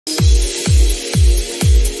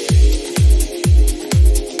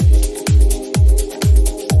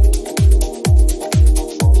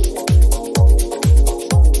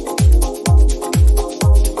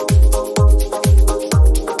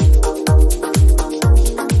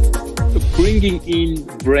bringing in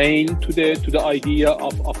brain to the idea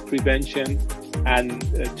of prevention, and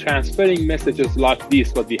transferring messages like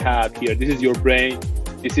this, what we have here. This is your brain,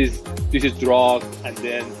 this is drugs, and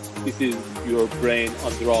then this is your brain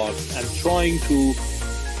on drugs, and trying to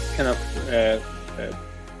kind of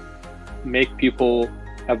make people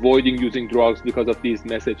avoiding using drugs because of these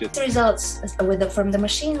messages. The results from the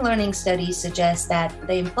machine learning studies suggest that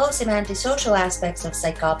the impulsive antisocial aspects of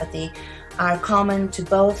psychopathy are common to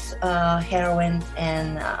both heroin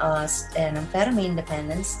and amphetamine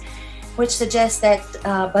dependence, which suggests that,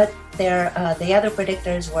 but the other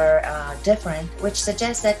predictors were different, which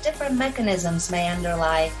suggests that different mechanisms may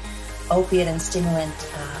underlie opiate and stimulant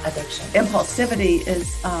addiction. Impulsivity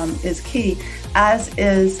is key, as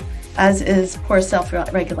is poor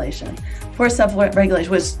self-regulation. Poor self-regulation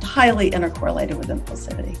was highly intercorrelated with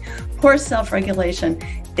impulsivity. Poor self-regulation,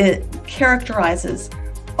 it characterizes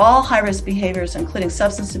all high-risk behaviors, including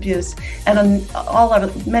substance abuse and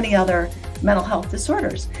many other mental health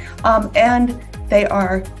disorders. And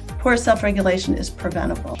poor self-regulation is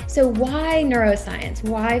preventable. So why neuroscience?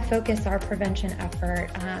 Why focus our prevention effort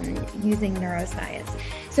using neuroscience?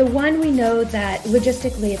 So one, we know that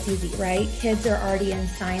logistically it's easy, right? Kids are already in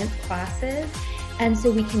science classes, and so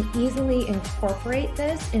we can easily incorporate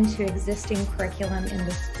this into existing curriculum in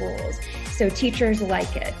the schools. So teachers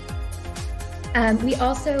like it. We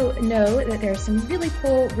also know that there's some really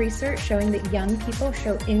cool research showing that young people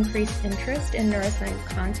show increased interest in neuroscience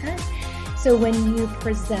content. So when you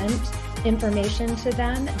present information to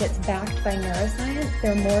them that's backed by neuroscience,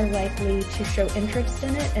 they're more likely to show interest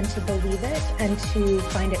in it and to believe it and to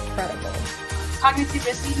find it credible. Cognitive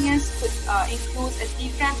resilience could include a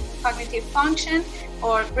different cognitive function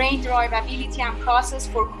or brain-derived ability and process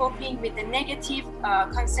for coping with the negative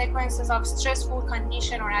consequences of stressful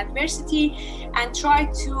condition or adversity, and try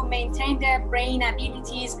to maintain the brain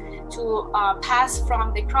abilities to pass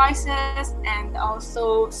from the crisis and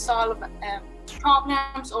also solve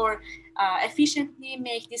problems or efficiently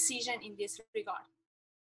make decisions in this regard.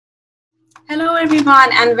 Hello everyone,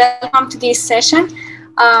 and welcome to this session.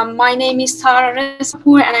 My name is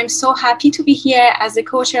Rezapour, and I'm so happy to be here as the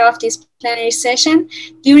co-chair of this plenary session.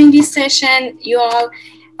 During this session, you all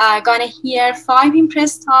are gonna hear 5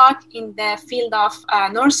 impressed talks in the field of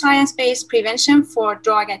neuroscience-based prevention for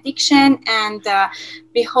drug addiction, and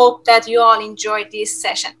we hope that you all enjoyed this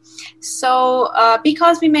session. So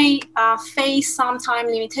because we may face some time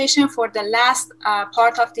limitation for the last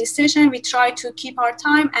part of this session, we try to keep our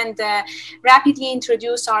time and rapidly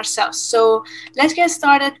introduce ourselves. So let's get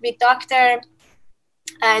started with Dr.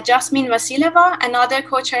 Jasmin Vassileva, another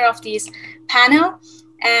co-chair of this panel,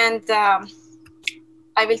 and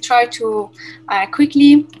I will try to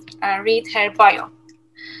quickly read her bio.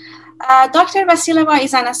 Dr. Vassileva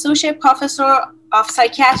is an associate professor of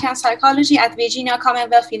Psychiatry and Psychology at Virginia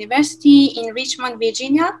Commonwealth University in Richmond,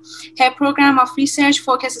 Virginia. Her program of research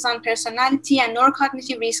focuses on personality and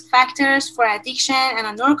neurocognitive risk factors for addiction and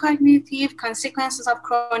on neurocognitive consequences of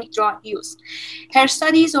chronic drug use. Her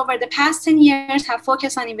studies over the past 10 years have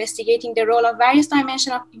focused on investigating the role of various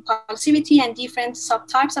dimensions of impulsivity and different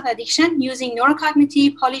subtypes of addiction using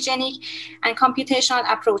neurocognitive, polygenic, and computational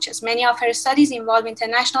approaches. Many of her studies involve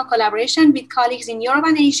international collaboration with colleagues in Europe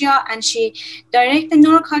and Asia, and she directs the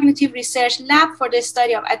Neurocognitive Research Lab for the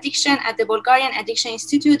study of addiction at the Bulgarian Addiction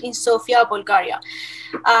Institute in Sofia, Bulgaria.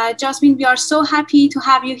 Jasmin, we are so happy to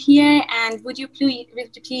have you here, and would you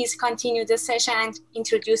please continue the session and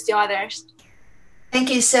introduce the others? Thank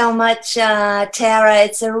you so much, Tara.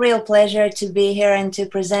 It's a real pleasure to be here and to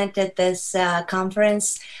present at this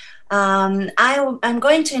conference. I'm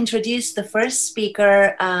going to introduce the first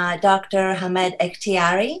speaker, Dr. Hamed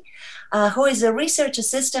Ekhtiari, who is a research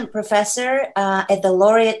assistant professor at the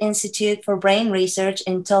Laureate Institute for Brain Research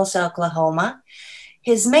in Tulsa, Oklahoma.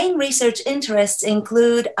 His main research interests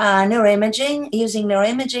include neuroimaging, using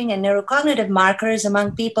neuroimaging and neurocognitive markers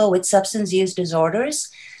among people with substance use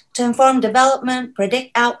disorders to inform development,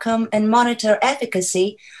 predict outcome, and monitor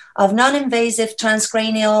efficacy of non-invasive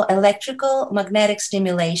transcranial electrical magnetic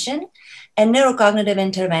stimulation and neurocognitive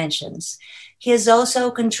interventions. He is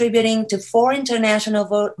also contributing to 4 international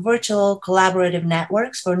virtual collaborative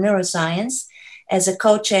networks for neuroscience as a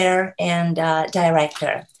co-chair and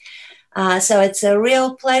director. So it's a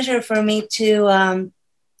real pleasure for me to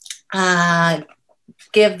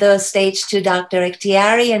give the stage to Dr.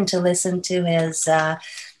 Ekhtiari and to listen to his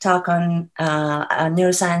talk on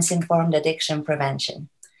neuroscience-informed addiction prevention.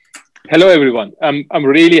 Hello, everyone. I'm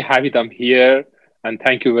really happy that I'm here. And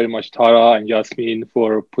thank you very much, Tara and Jasmin,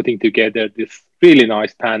 for putting together this really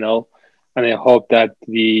nice panel. And I hope that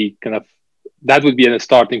that would be a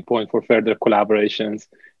starting point for further collaborations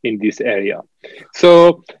in this area.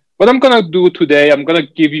 So what I'm going to do today, I'm going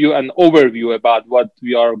to give you an overview about what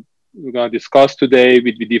we're going to discuss today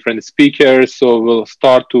with the different speakers. So we'll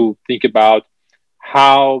start to think about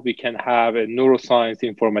how we can have a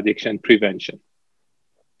neuroscience-informed addiction prevention.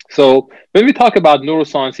 So when we talk about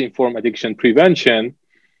neuroscience-informed addiction prevention,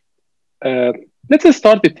 let's just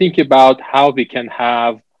start to think about how we can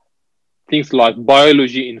have things like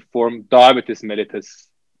biology-informed diabetes mellitus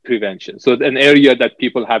prevention. So an area that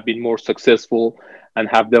people have been more successful and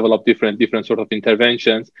have developed different sort of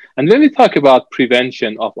interventions. And when we talk about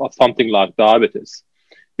prevention of something like diabetes,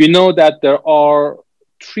 we know that there are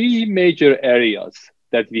three major areas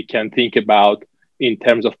that we can think about in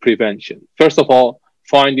terms of prevention. First of all,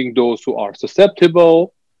 finding those who are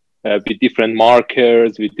susceptible with different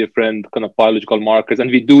markers, with different kind of biological markers. And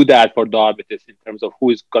we do that for diabetes in terms of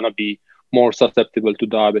who is going to be more susceptible to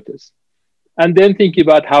diabetes. And then thinking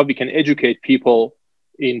about how we can educate people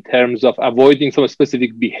in terms of avoiding some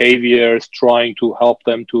specific behaviors, trying to help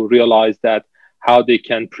them to realize that how they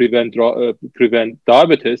can prevent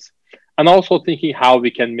diabetes, and also thinking how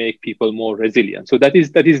we can make people more resilient. So that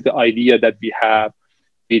is the idea that we have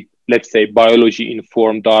with, let's say,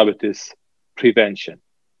 biology-informed diabetes prevention.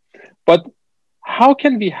 But how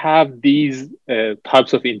can we have these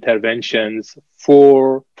types of interventions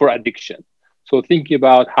for addiction? So thinking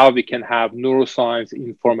about how we can have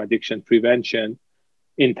neuroscience-informed addiction prevention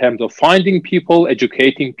in terms of finding people,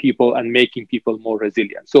 educating people, and making people more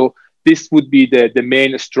resilient. So this would be the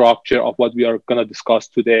main structure of what we are going to discuss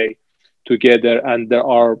today together. And there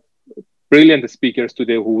are brilliant speakers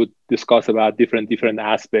today who would discuss about different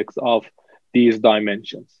aspects of these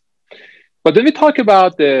dimensions. But when we talk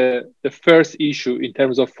about the first issue in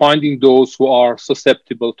terms of finding those who are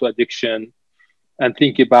susceptible to addiction and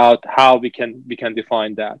think about how we can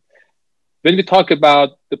define that. When we talk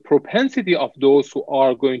about the propensity of those who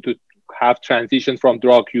are going to have transition from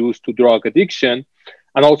drug use to drug addiction,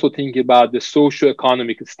 and also thinking about the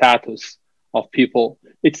socioeconomic status of people,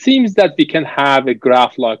 it seems that we can have a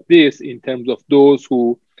graph like this in terms of those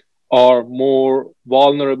who are more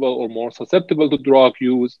vulnerable or more susceptible to drug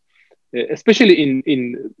use, especially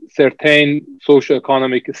in certain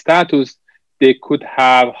socioeconomic status, they could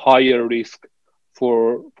have higher risk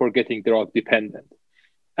for getting drug dependent.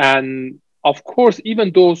 And of course,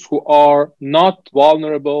 even those who are not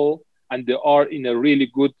vulnerable and they are in a really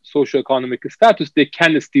good socioeconomic status, they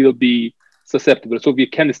can still be susceptible. So we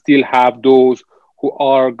can still have those who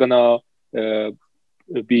are gonna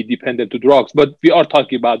be dependent to drugs. But we are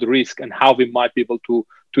talking about risk and how we might be able to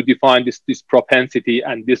define this propensity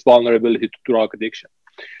and this vulnerability to drug addiction.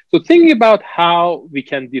 So thinking about how we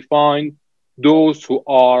can define those who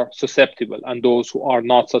are susceptible and those who are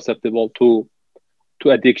not susceptible to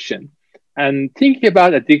addiction. And thinking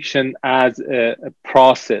about addiction as a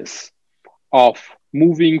process of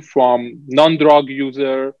moving from non-drug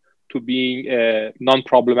user to being a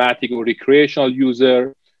non-problematic or recreational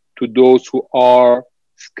user, to those who are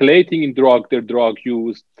escalating in their drug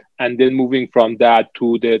use, and then moving from that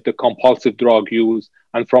to the compulsive drug use,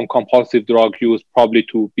 and from compulsive drug use probably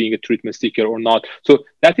to being a treatment seeker or not. So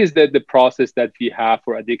that is the process that we have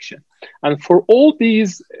for addiction. And for all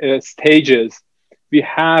these stages, we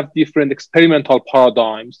have different experimental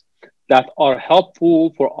paradigms that are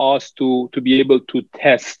helpful for us to be able to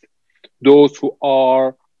test those who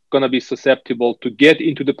are going to be susceptible to get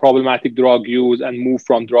into the problematic drug use and move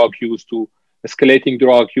from drug use to escalating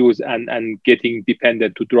drug use and getting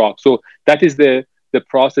dependent to drugs. So that is the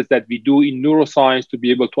process that we do in neuroscience to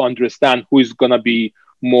be able to understand who is going to be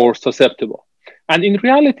more susceptible. And in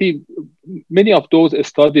reality, many of those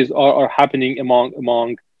studies are happening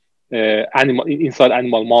among inside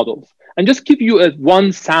animal models. And just give you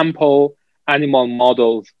one sample animal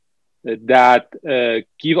models that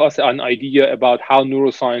give us an idea about how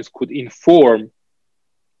neuroscience could inform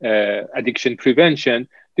addiction prevention.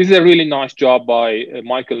 This is a really nice job by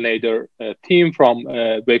Michael Nader team from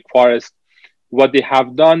Wake Forest. What they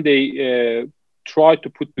have done, they tried to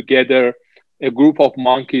put together a group of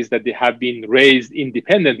monkeys that they have been raised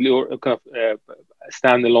independently or kind of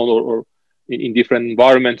standalone or in different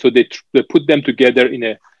environments. So they put them together in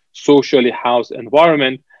a socially housed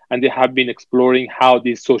environment, and they have been exploring how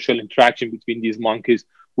this social interaction between these monkeys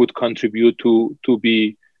would contribute to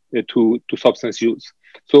substance use.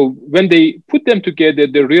 So when they put them together,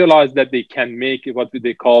 they realized that they can make what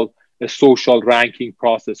they call a social ranking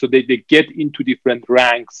process. So they get into different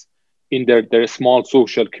ranks in their small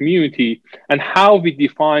social community, and how we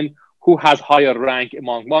define who has higher rank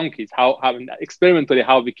among monkeys, how experimentally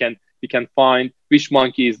how we can find which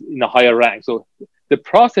monkey is in a higher rank. So the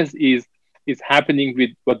process is happening with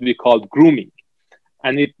what we call grooming.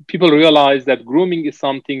 And people realize that grooming is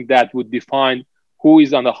something that would define who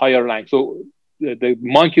is on the higher rank. So the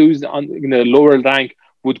monkey who's in the lower rank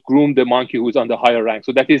would groom the monkey who's on the higher rank.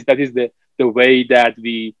 So that is the way that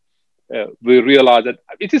we realize that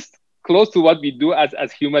it is close to what we do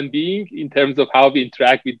as human beings in terms of how we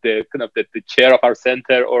interact with the kind of the chair of our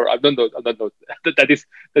center, or I don't know. That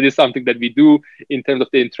is something that we do in terms of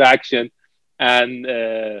the interaction, and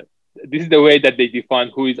this is the way that they define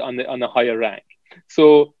who is on a higher rank.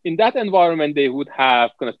 So in that environment, they would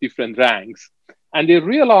have kind of different ranks, and they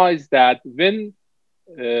realize that when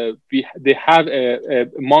they have a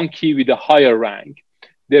monkey with a higher rank,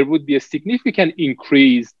 there would be a significant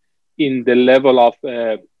increase in the level of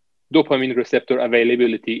dopamine receptor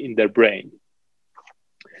availability in their brain.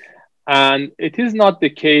 And it is not the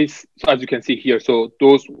case, so as you can see here, so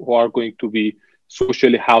those who are going to be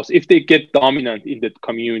socially housed, if they get dominant in the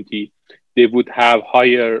community, they would have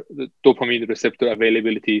higher dopamine receptor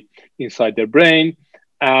availability inside their brain.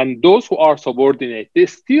 And those who are subordinate, they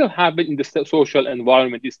still have it in the social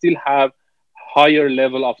environment, they still have higher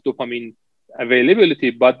level of dopamine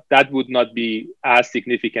availability, but that would not be as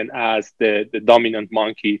significant as the dominant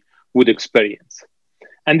monkey would experience.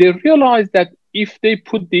 And they realize that if they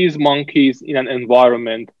put these monkeys in an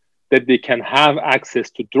environment that they can have access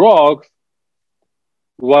to drugs,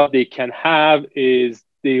 what they can have is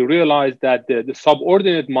they realize that the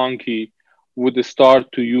subordinate monkey would start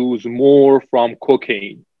to use more from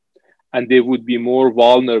cocaine, and they would be more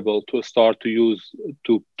vulnerable to start to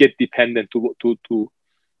get dependent to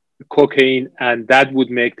cocaine, and that would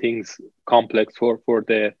make things complex for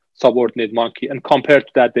the subordinate monkey. And compared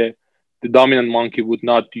to that, the dominant monkey would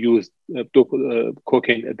not use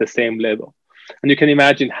cocaine at the same level. And you can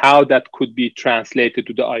imagine how that could be translated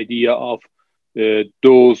to the idea of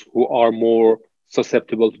those who are more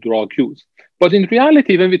susceptible to drug use. But in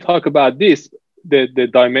reality, when we talk about this, the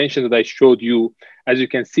dimension that I showed you, as you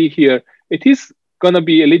can see here, it is going to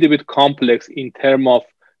be a little bit complex in terms of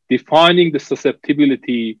defining the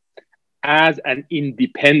susceptibility as an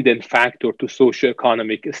independent factor to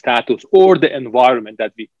socioeconomic status or the environment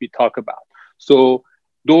that we talk about. So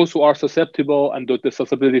those who are susceptible and the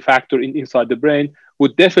susceptibility factor inside the brain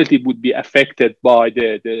would be affected by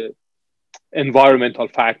the environmental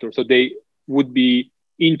factor. So they would be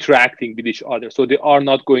interacting with each other. So they are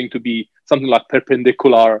not going to be something like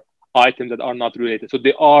perpendicular items that are not related. So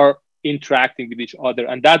they are interacting with each other,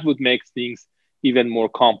 and that would make things even more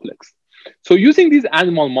complex. So using these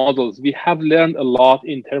animal models, we have learned a lot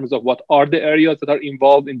in terms of what are the areas that are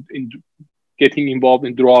involved in getting involved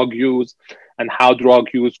in drug use and how drug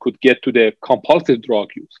use could get to the compulsive drug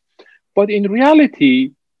use. But in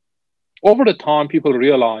reality, over the time, people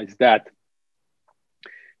realize that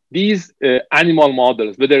these animal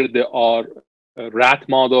models, whether they are rat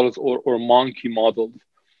models or monkey models,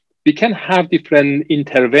 we can have different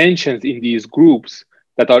interventions in these groups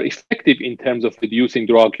that are effective in terms of reducing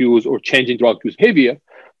drug use or changing drug use behavior.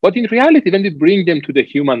 But in reality, when we bring them to the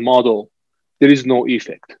human model, there is no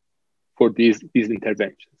effect for these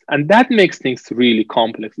interventions. And that makes things really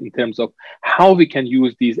complex in terms of how we can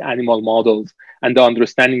use these animal models and the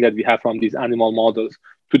understanding that we have from these animal models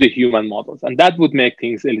to the human models. And that would make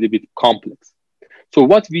things a little bit complex. So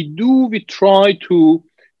what we do, we try to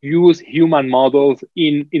use human models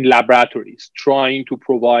in laboratories, trying to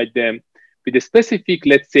provide them with a specific,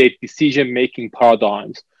 let's say, decision-making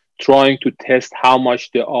paradigms, trying to test how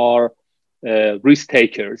much they are risk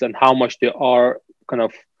takers and how much they are kind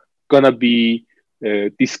of gonna be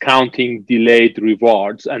discounting delayed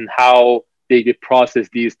rewards, and how they process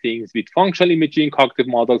these things with functional imaging, cognitive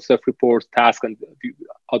models, self-reports, tasks, and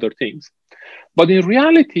other things. But in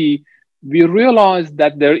reality, we realize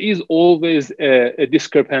that there is always a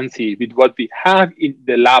discrepancy with what we have in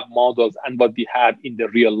the lab models and what we have in the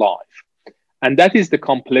real life. And that is the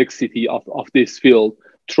complexity of this field,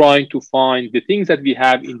 trying to find the things that we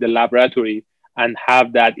have in the laboratory and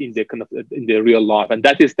have that in the real life. And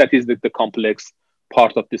that is the complex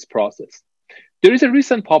part of this process. There is a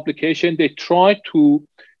recent publication. They tried to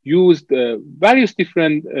use the various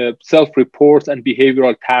different self-reports and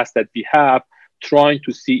behavioral tasks that we have, trying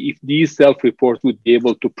to see if these self-reports would be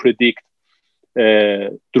able to predict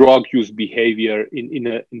drug use behavior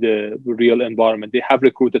in the real environment. They have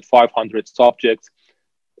recruited 500 subjects.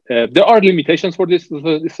 There are limitations for this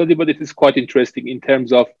study, but it is quite interesting in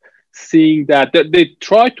terms of seeing that they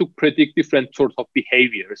try to predict different sorts of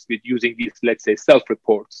behaviors with using these, let's say,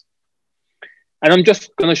 self-reports. And I'm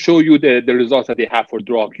just going to show you the results that they have for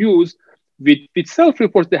drug use. With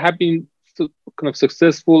self-reports, they have been kind of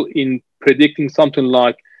successful in predicting something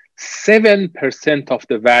like 7% of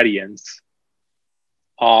the variance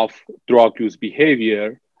of drug use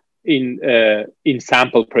behavior in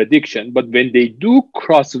sample prediction. But when they do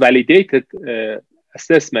cross-validated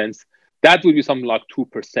assessments, that will be something like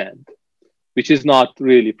 2%, which is not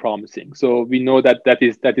really promising. So we know that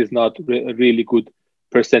that is not a really good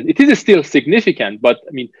percent. It is still significant, but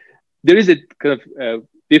I mean, there is a kind of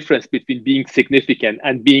difference between being significant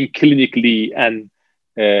and being clinically and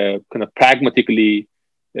kind of pragmatically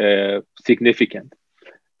significant.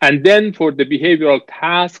 And then for the behavioral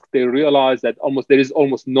task, they realize that there is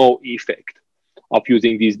almost no effect of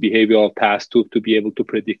using these behavioral tasks to be able to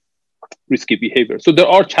predict risky behavior. So there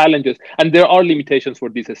are challenges and there are limitations for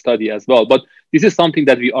this study as well. But this is something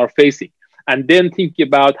that we are facing. And then thinking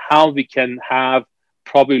about how we can have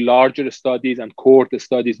probably larger studies and cohort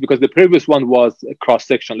studies, because the previous one was a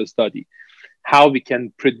cross-sectional study, how we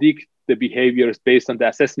can predict the behaviors based on the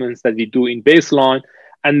assessments that we do in baseline.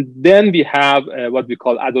 And then we have what we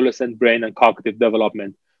call Adolescent Brain and Cognitive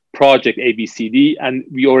Development Project, ABCD. And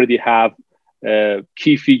we already have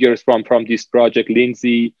key figures from this project,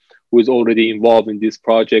 Lindsay, who is already involved in this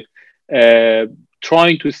project,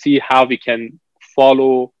 trying to see how we can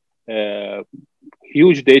follow a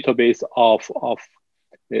huge database of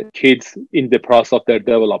kids in the process of their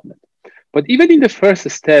development. But even in the first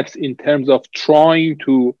steps, in terms of trying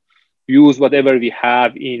to use whatever we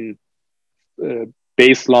have in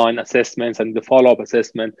baseline assessments and the follow-up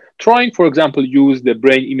assessment, trying, for example, use the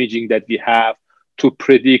brain imaging that we have to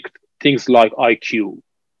predict things like IQ.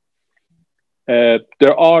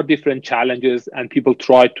 There are different challenges and people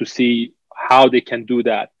try to see how they can do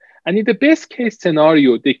that. And in the best case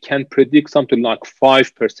scenario, they can predict something like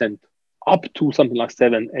 5%, up to something like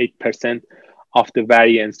 7-8% of the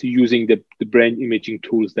variance using the brain imaging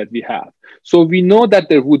tools that we have. So we know that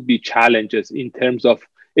there would be challenges in terms of,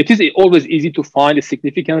 it is always easy to find a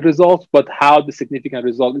significant result, but how the significant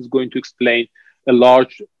result is going to explain a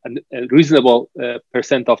large and reasonable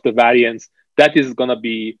percent of the variance, that is going to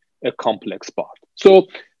be a complex part. So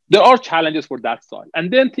there are challenges for that side.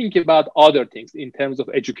 And then think about other things in terms of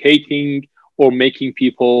educating or making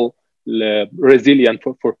people resilient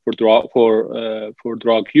for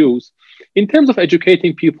drug use. In terms of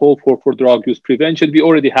educating people for drug use prevention, we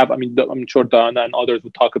already have, I mean, I'm sure Diana and others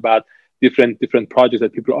will talk about different projects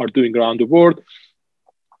that people are doing around the world.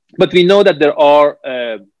 But we know that there are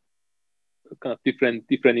kind of different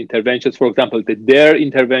interventions. For example, the DARE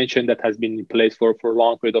intervention that has been in place for a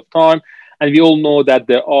long period of time. And we all know that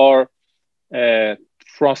there are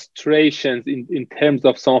frustrations in terms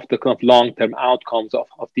of some of the kind of long-term outcomes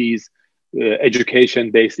of these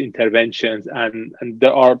education-based interventions, and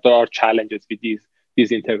there are challenges with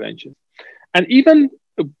these interventions. And even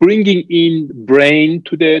bringing in brain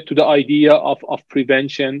to the idea of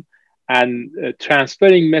prevention and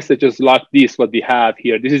transferring messages like this, what we have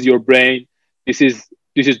here. This is your brain. This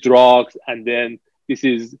is drugs, and then this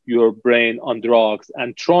is your brain on drugs,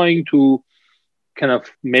 and trying to kind of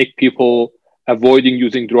make people avoiding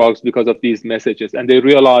using drugs because of these messages. And they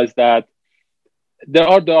realize that there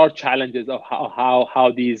are challenges of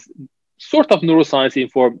how these sort of neuroscience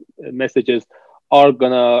informed messages are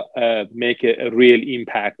gonna make a real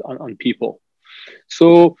impact on people.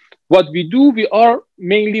 So what we do, we are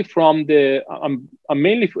mainly from the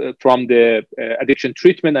addiction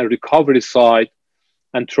treatment and recovery side,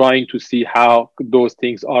 and trying to see how those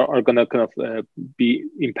things are gonna kind of be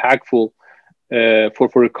impactful for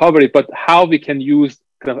recovery, but how we can use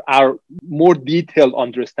kind of our more detailed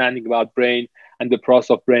understanding about brain and the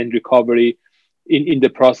process of brain recovery in the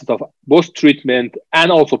process of both treatment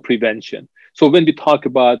and also prevention. So when we talk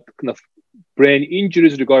about kind of brain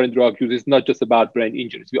injuries regarding drug use, it's not just about brain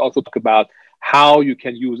injuries. We also talk about how you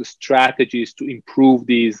can use strategies to improve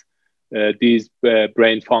these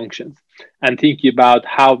brain functions, and thinking about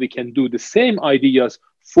how we can do the same ideas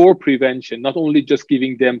for prevention, not only just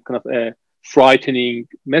giving them kind of frightening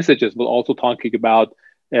messages, but also talking about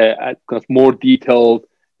kind of more detailed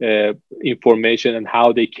information and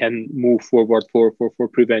how they can move forward for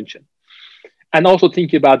prevention. And also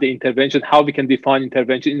thinking about the intervention, how we can define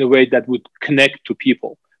intervention in a way that would connect to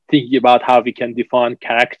people, thinking about how we can define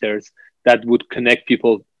characters that would connect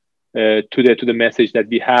people to the message that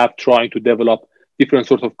we have, trying to develop different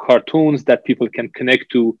sorts of cartoons that people can connect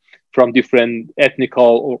to from different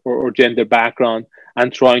ethnical or gender background,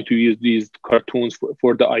 and trying to use these cartoons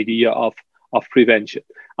for the idea of prevention.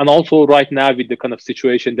 And also right now with the kind of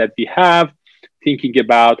situation that we have, thinking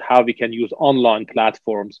about how we can use online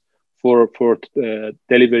platforms for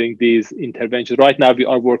delivering these interventions. Right now we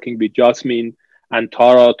are working with Jasmin and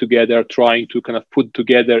Tara together, trying to kind of put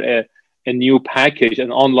together a new package,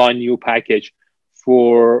 an online new package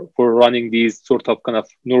for running these sort of kind of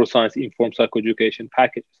neuroscience informed psychoeducation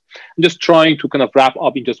packages. I'm just trying to kind of wrap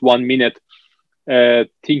up in just 1 minute,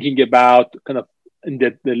 thinking about kind of in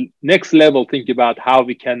the next level, thinking about how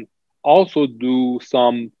we can also do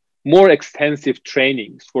some more extensive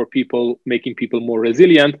trainings for people, making people more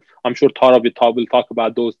resilient. I'm sure Tara will talk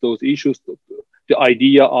about those issues, the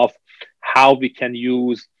idea of how we can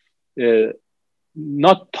use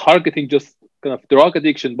not targeting just kind of drug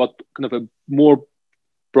addiction, but kind of a more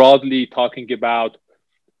broadly talking about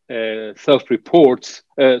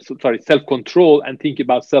self-control, and think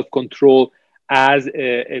about self-control as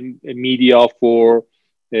a media for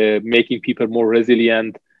making people more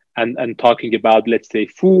resilient, and talking about, let's say,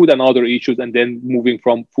 food and other issues, and then moving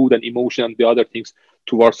from food and emotion and the other things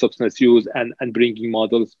towards substance use, and bringing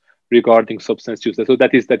models regarding substance use. So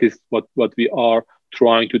that is what we are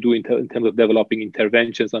trying to do in terms of developing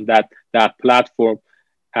interventions on that platform.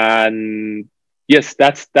 And yes,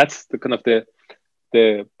 that's the kind of the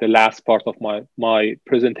last part of my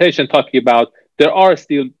presentation, talking about there are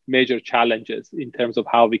still major challenges in terms of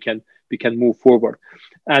how we can move forward.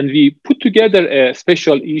 And we put together a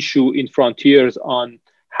special issue in Frontiers on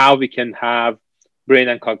how we can have brain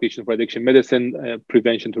and cognition for addiction medicine,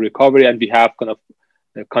 prevention to recovery. And we have kind of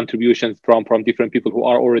contributions from different people who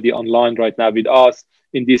are already online right now with us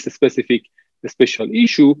in this specific special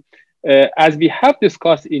issue. As we have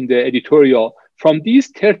discussed in the editorial, from these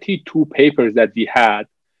 32 papers that we had,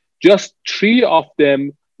 just 3 of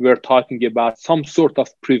them were talking about some sort of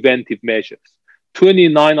preventive measures.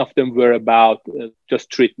 29 of them were about just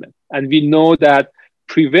treatment. And we know that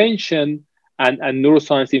prevention and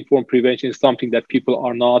neuroscience-informed prevention is something that people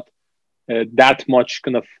are not that much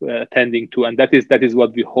kind of attending to. And that is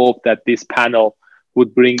what we hope that this panel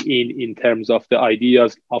would bring in terms of the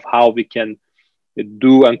ideas of how we can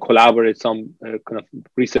do and collaborate some kind of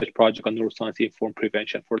research project on neuroscience-informed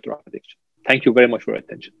prevention for drug addiction. Thank you very much for your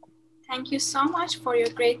attention. Thank you so much for your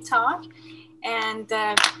great talk. And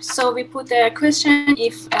so we put a question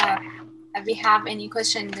if we have any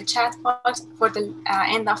question in the chat box for the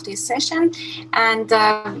end of this session. And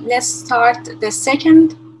let's start the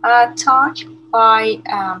second talk by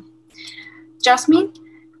Jasmin.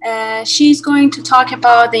 She's going to talk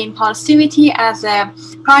about the impulsivity as a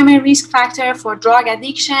primary risk factor for drug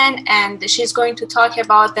addiction, and she's going to talk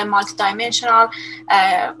about the multidimensional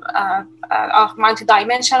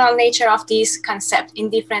nature of this concept in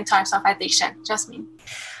different types of addiction. Jasmin.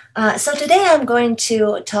 So today I'm going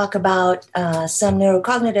to talk about some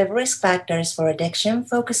neurocognitive risk factors for addiction,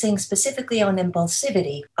 focusing specifically on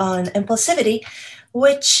impulsivity.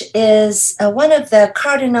 Which is one of the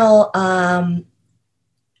cardinal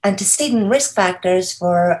antecedent risk factors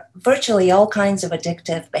for virtually all kinds of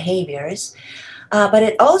addictive behaviors. But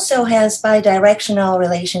it also has bidirectional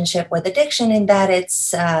relationship with addiction in that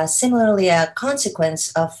it's similarly a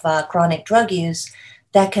consequence of chronic drug use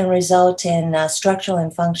that can result in structural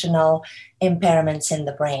and functional impairments in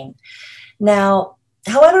the brain. Now,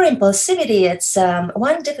 however, impulsivity, it's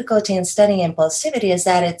one difficulty in studying impulsivity is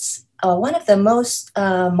that it's one of the most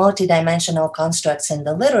multidimensional constructs in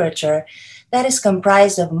the literature that is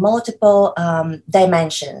comprised of multiple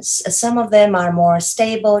dimensions. Some of them are more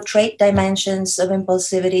stable trait dimensions of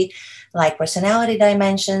impulsivity, like personality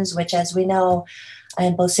dimensions, which, as we know,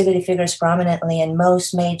 impulsivity figures prominently in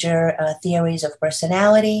most major theories of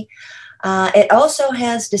personality. It also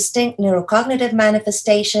has distinct neurocognitive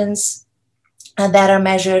manifestations that are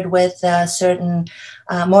measured with certain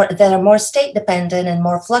that are more state dependent and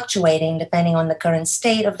more fluctuating depending on the current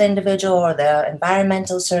state of the individual or the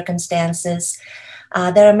environmental circumstances.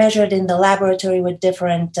 That are measured in the laboratory with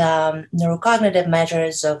different neurocognitive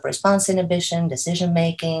measures of response inhibition, decision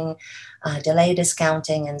making, delay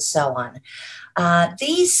discounting, and so on.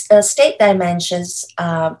 These state dimensions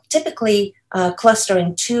typically cluster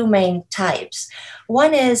in 2 main types.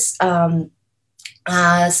 One is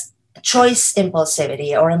choice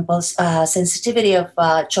impulsivity, or sensitivity of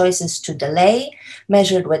choices to delay,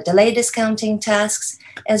 measured with delay discounting tasks,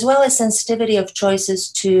 as well as sensitivity of choices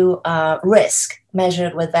to risk,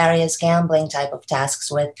 measured with various gambling type of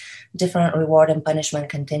tasks with different reward and punishment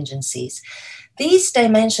contingencies. These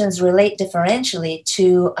dimensions relate differentially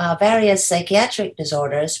to various psychiatric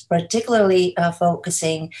disorders, particularly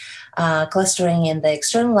focusing, clustering in the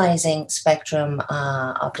externalizing spectrum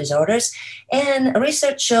of disorders. And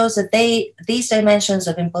research shows that these dimensions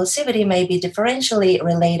of impulsivity may be differentially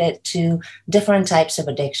related to different types of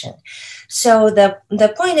addiction. So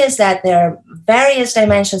the point is that there are various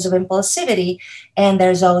dimensions of impulsivity, and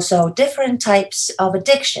there's also different types of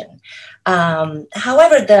addiction.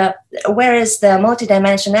 However, whereas the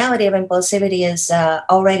multidimensionality of impulsivity is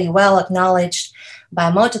already well acknowledged by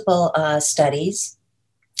multiple studies,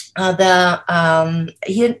 addiction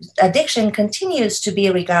continues to be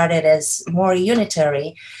regarded as more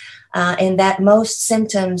unitary, in that most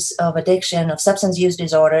symptoms of addiction, of substance use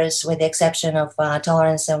disorders, with the exception of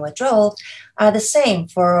tolerance and withdrawal, are the same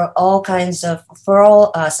for all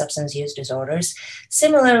substance use disorders.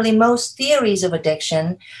 Similarly, most theories of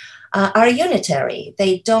addiction are unitary.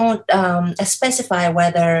 They don't specify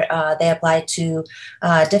whether they apply to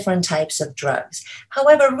different types of drugs.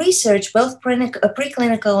 However, research, both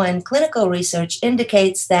preclinical and clinical research,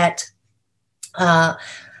 indicates that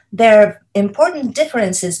there are important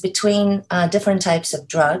differences between different types of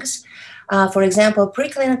drugs. For example,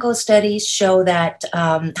 preclinical studies show that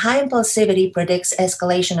high impulsivity predicts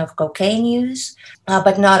escalation of cocaine use,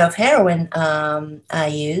 but not of heroin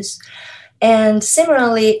use. And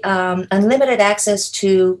similarly, unlimited access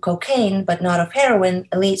to cocaine, but not of heroin,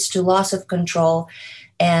 leads to loss of control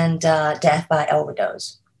and death by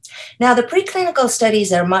overdose. Now, the preclinical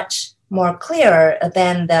studies are much more clearer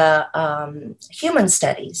than the human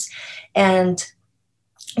studies. And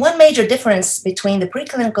one major difference between the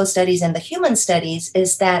preclinical studies and the human studies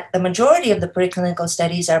is that the majority of the preclinical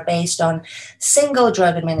studies are based on single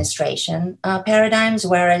drug administration paradigms,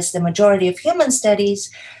 whereas the majority of human studies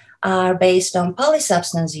are based on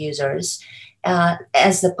polysubstance users,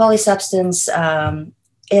 as the polysubstance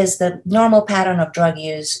is the normal pattern of drug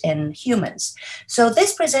use in humans. So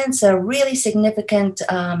this presents a really significant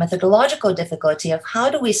methodological difficulty of how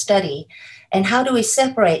do we study and how do we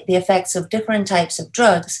separate the effects of different types of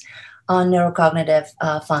drugs on neurocognitive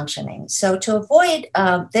functioning. So to avoid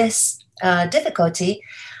this difficulty,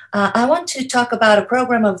 I want to talk about a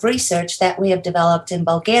program of research that we have developed in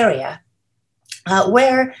Bulgaria,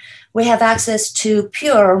 where we have access to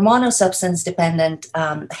pure monosubstance dependent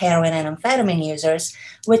heroin and amphetamine users,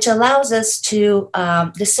 which allows us to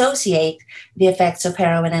dissociate the effects of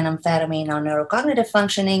heroin and amphetamine on neurocognitive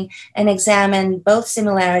functioning and examine both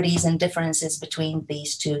similarities and differences between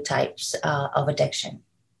these two types of addiction.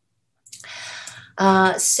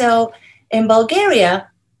 So in Bulgaria,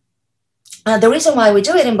 the reason why we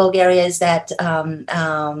do it in Bulgaria is that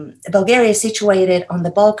Bulgaria is situated on the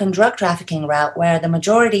Balkan drug trafficking route, where the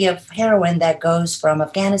majority of heroin that goes from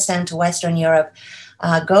Afghanistan to Western Europe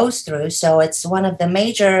goes through. So it's one of the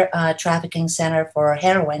major trafficking center for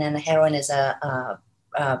heroin, and heroin is a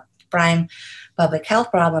prime public health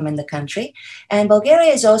problem in the country. And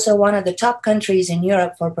Bulgaria is also one of the top countries in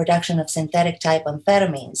Europe for production of synthetic type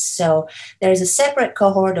amphetamines. So there's a separate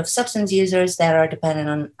cohort of substance users that are dependent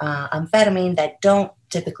on amphetamine that don't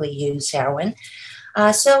typically use heroin.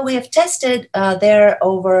 So we have tested there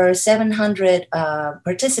over 700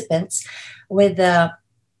 participants with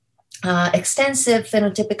extensive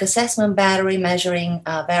phenotypic assessment battery measuring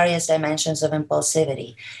various dimensions of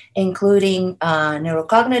impulsivity, including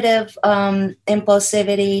neurocognitive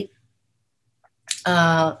impulsivity,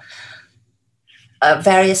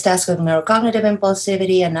 various tasks of neurocognitive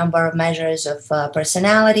impulsivity, a number of measures of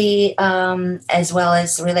personality, as well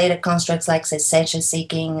as related constructs like sensation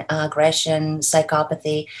seeking, aggression,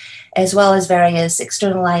 psychopathy, as well as various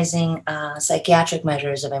externalizing psychiatric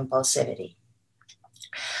measures of impulsivity.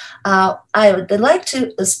 I would like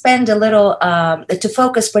to spend a little, to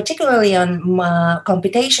focus particularly on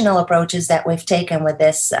computational approaches that we've taken with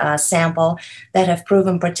this sample that have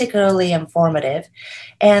proven particularly informative.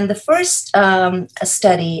 And the first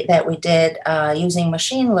study that we did using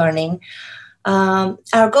machine learning,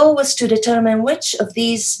 our goal was to determine which of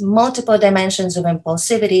these multiple dimensions of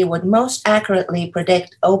impulsivity would most accurately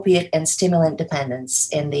predict opiate and stimulant dependence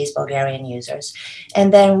in these Bulgarian users.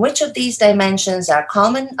 And then which of these dimensions are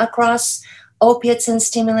common across opiates and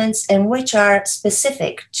stimulants, and which are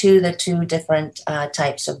specific to the two different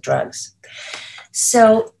types of drugs.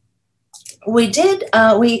 So we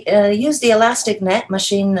used the ElasticNet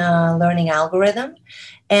machine learning algorithm,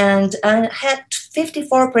 and had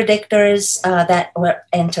 54 predictors that were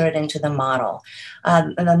entered into the model.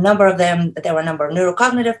 And a number of them, there were a number of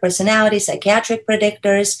neurocognitive, personality, psychiatric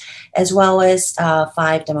predictors, as well as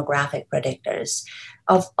 5 demographic predictors.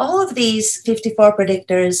 Of all of these 54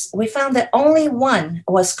 predictors, we found that only one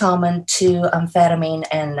was common to amphetamine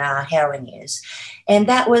and heroin use, and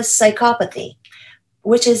that was psychopathy,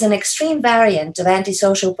 which is an extreme variant of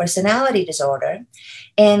antisocial personality disorder.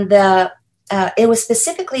 And the it was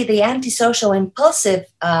specifically the antisocial impulsive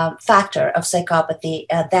factor of psychopathy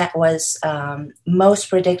that was most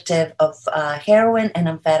predictive of heroin and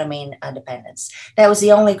amphetamine dependence. That was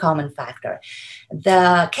the only common factor.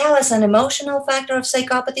 The callous and emotional factor of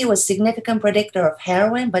psychopathy was a significant predictor of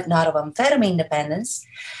heroin, but not of amphetamine dependence.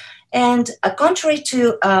 And contrary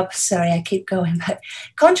to,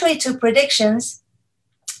 contrary to predictions,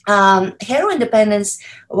 heroin dependence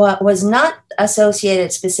was not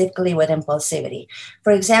associated specifically with impulsivity.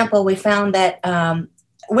 For example, we found that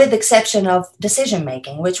with the exception of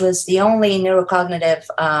decision-making, which was the only neurocognitive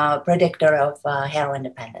predictor of heroin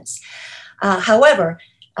dependence. However,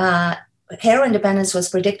 heroin dependence was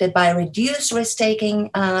predicted by reduced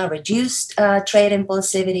risk-taking, reduced trait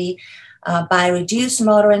impulsivity, by reduced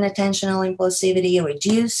motor and attentional impulsivity,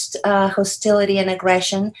 reduced hostility and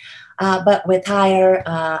aggression, but with higher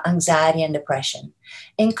anxiety and depression.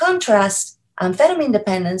 In contrast, amphetamine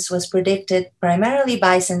dependence was predicted primarily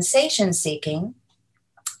by sensation seeking.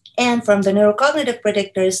 And from the neurocognitive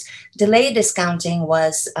predictors, delayed discounting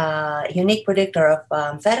was a unique predictor of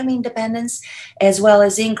amphetamine dependence, as well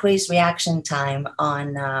as increased reaction time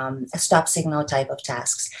on a stop signal type of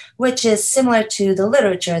tasks, which is similar to the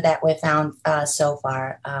literature that we found so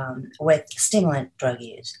far with stimulant drug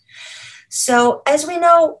use. So as we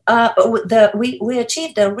know, we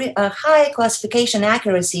achieved a high classification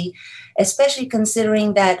accuracy, especially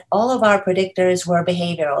considering that all of our predictors were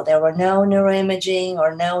behavioral. There were no neuroimaging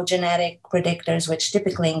or no genetic predictors, which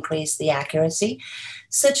typically increase the accuracy,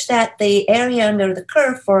 such that the area under the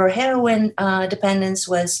curve for heroin dependence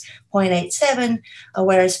was 0.87,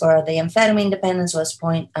 whereas for the amphetamine dependence was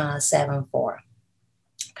 0.74.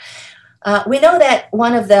 We know that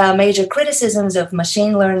one of the major criticisms of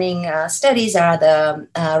machine learning studies are the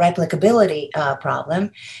replicability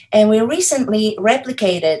problem. And we recently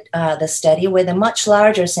replicated the study with a much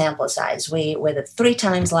larger sample size, with a 3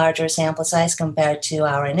 times larger sample size compared to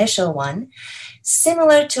our initial one.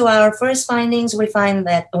 Similar to our first findings, we found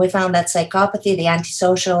that psychopathy, the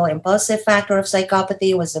antisocial impulsive factor of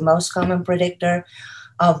psychopathy, was the most common predictor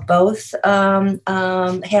of both heroin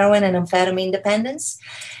and amphetamine dependence.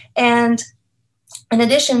 And in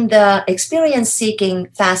addition, the experience-seeking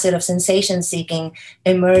facet of sensation-seeking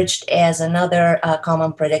emerged as another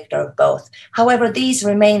common predictor of both. However, these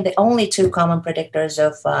remain the only 2 common predictors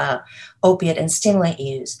of opiate and stimulant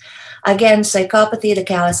use. Again, psychopathy, the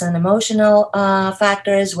callous and emotional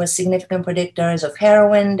factors were significant predictors of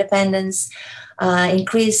heroin dependence.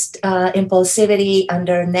 Increased impulsivity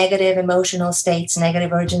under negative emotional states,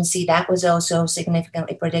 negative urgency, that was also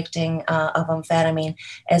significantly predicting of amphetamine,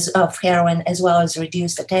 of heroin, as well as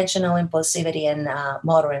reduced attentional impulsivity and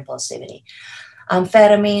motor impulsivity.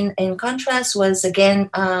 Amphetamine, in contrast, was again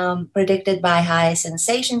predicted by high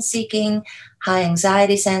sensation seeking, high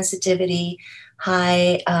anxiety sensitivity,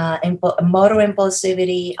 high motor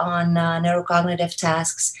impulsivity on neurocognitive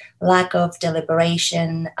tasks, lack of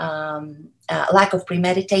deliberation, lack of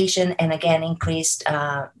premeditation, and again, increased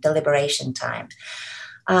deliberation time.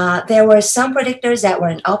 There were some predictors that were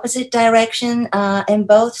in opposite direction in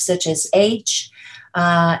both, such as age.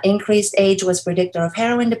 Increased age was predictor of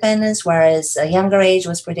heroin dependence, whereas a younger age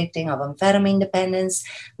was predicting of amphetamine dependence.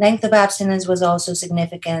 Length of abstinence was also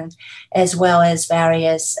significant, as well as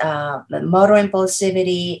various motor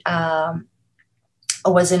impulsivity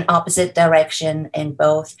was in opposite direction in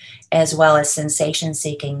both, as well as sensation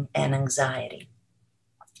seeking and anxiety.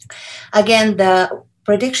 Again, the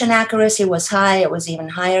prediction accuracy was high. It was even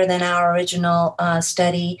higher than our original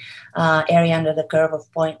study, area under the curve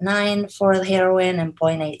of 0.9 for the heroin and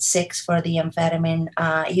 0.86 for the amphetamine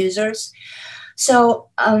users. So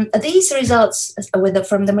these results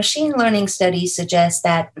from the machine learning studies suggest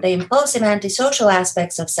that the impulsive antisocial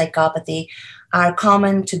aspects of psychopathy are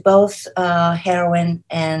common to both heroin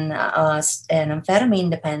and amphetamine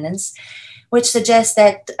dependence, which suggests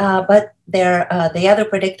that, but the other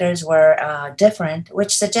predictors were different,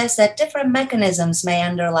 which suggests that different mechanisms may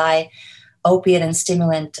underlie opiate and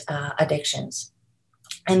stimulant addictions.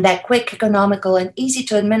 And that quick, economical, and easy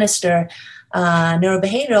to administer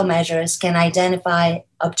neurobehavioral measures can identify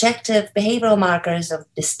objective behavioral markers of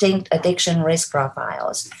distinct addiction risk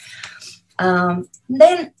profiles.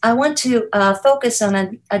 Then I want to focus on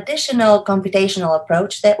an additional computational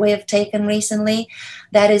approach that we have taken recently,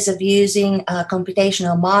 that is of using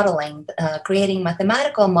computational modeling, creating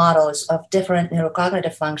mathematical models of different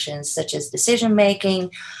neurocognitive functions such as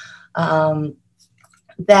decision-making,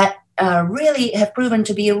 that really have proven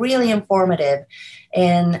to be really informative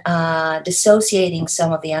in dissociating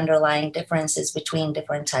some of the underlying differences between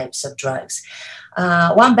different types of drugs.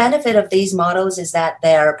 One benefit of these models is that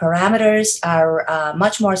their parameters are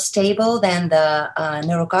much more stable than the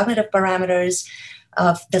neurocognitive parameters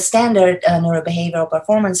of the standard neurobehavioral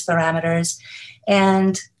performance parameters.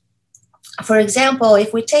 And for example,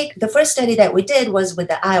 if we take the first study that we did was with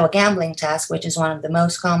the Iowa gambling task, which is one of the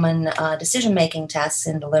most common decision-making tasks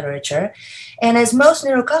in the literature. And as most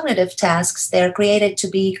neurocognitive tasks, they're created to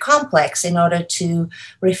be complex in order to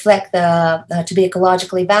reflect to be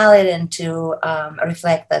ecologically valid and to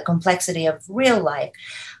reflect the complexity of real life.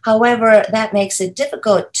 However, that makes it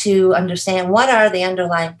difficult to understand what are the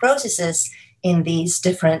underlying processes in these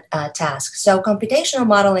different tasks. So computational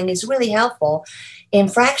modeling is really helpful in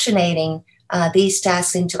fractionating these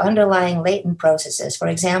tasks into underlying latent processes. For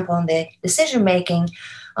example, in the decision-making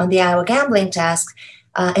on the Iowa gambling task,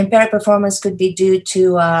 impaired performance could be due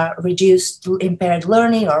to reduced impaired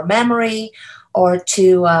learning or memory, or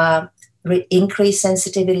to increased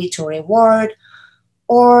sensitivity to reward.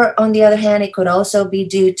 Or on the other hand, it could also be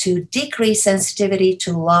due to decreased sensitivity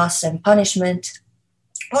to loss and punishment,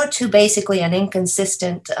 or to basically an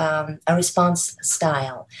inconsistent response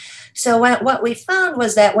style. So what we found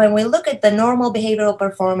was that when we look at the normal behavioral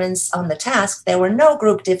performance on the task, there were no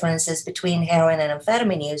group differences between heroin and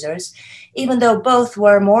amphetamine users, even though both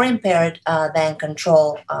were more impaired than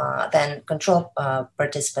control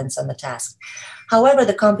participants on the task. However,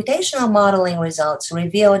 the computational modeling results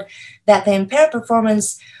revealed that the impaired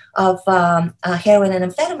performance of heroin and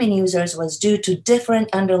amphetamine users was due to different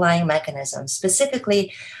underlying mechanisms.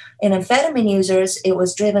 Specifically, in amphetamine users, it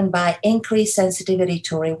was driven by increased sensitivity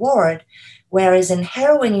to reward, whereas in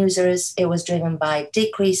heroin users, it was driven by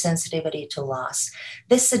decreased sensitivity to loss.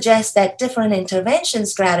 This suggests that different intervention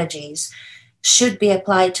strategies should be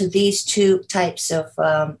applied to these two types of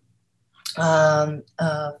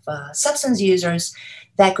substance users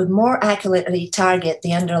that could more accurately target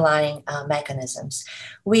the underlying mechanisms.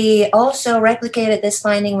 We also replicated this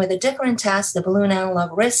finding with a different task, the balloon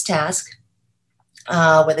analog risk task,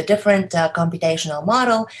 with a different computational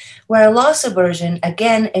model, where loss aversion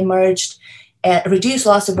again emerged, reduced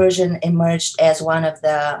loss aversion emerged as one of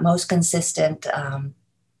the most consistent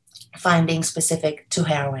findings specific to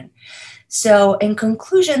heroin. So in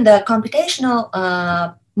conclusion, the computational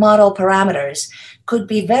model parameters could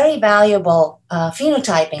be very valuable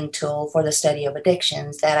phenotyping tool for the study of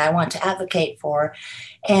addictions that I want to advocate for,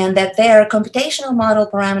 and that their computational model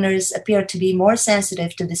parameters appear to be more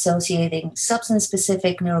sensitive to dissociating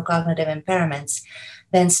substance-specific neurocognitive impairments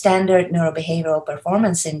than standard neurobehavioral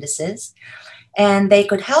performance indices. And they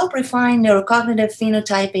could help refine neurocognitive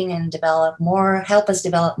phenotyping and help us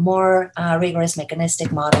develop more rigorous mechanistic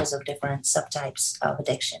models of different subtypes of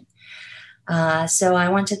addiction. So I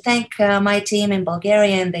want to thank my team in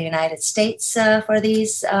Bulgaria and the United States for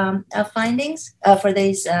these findings, for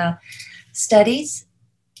these studies.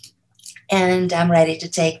 And I'm ready to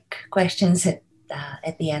take questions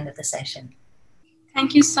at the end of the session.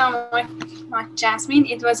 Thank you so much, Jasmin.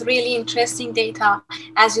 It was really interesting data.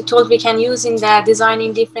 As you told, we can use in the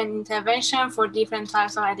designing different intervention for different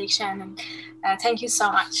types of addiction. And thank you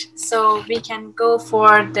so much. So we can go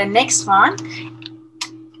for the next one.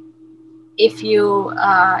 If you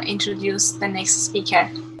introduce the next speaker.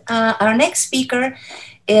 Our next speaker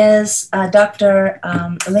is Dr.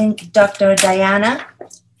 Diana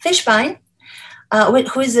Fishbein,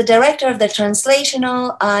 who is the director of the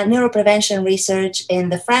Translational Neuroprevention Research in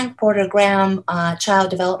the Frank Porter Graham Child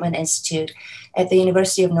Development Institute at the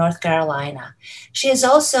University of North Carolina. She is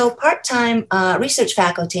also part-time research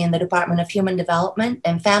faculty in the Department of Human Development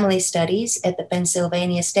and Family Studies at the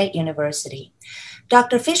Pennsylvania State University.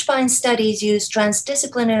 Dr. Fishbein's studies use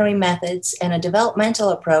transdisciplinary methods and a developmental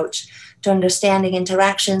approach to understanding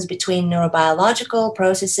interactions between neurobiological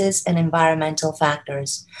processes and environmental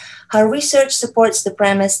factors. Her research supports the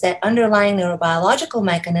premise that underlying neurobiological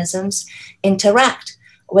mechanisms interact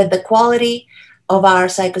with the quality of our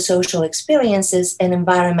psychosocial experiences in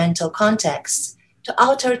environmental contexts to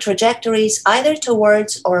alter trajectories either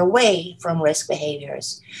towards or away from risk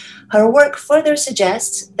behaviors. Her work further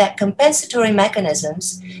suggests that compensatory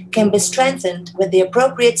mechanisms can be strengthened with the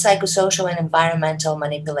appropriate psychosocial and environmental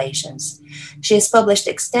manipulations. She has published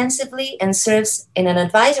extensively and serves in an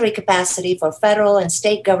advisory capacity for federal and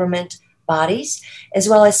state government bodies, as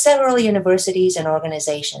well as several universities and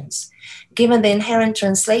organizations. Given the inherent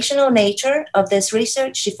translational nature of this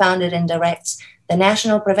research, she founded and directs the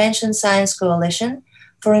National Prevention Science Coalition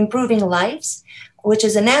for Improving Lives, which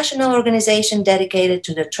is a national organization dedicated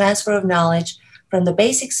to the transfer of knowledge from the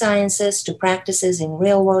basic sciences to practices in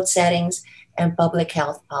real-world settings and public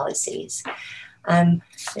health policies.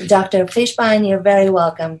 Dr. Fishbein, you're very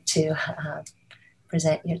welcome to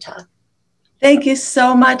present your talk. Thank you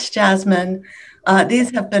so much, Jasmin.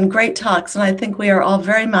 These have been great talks, and I think we are all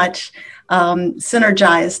very much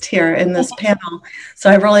synergized here in this panel. So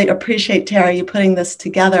I really appreciate, Tara, you putting this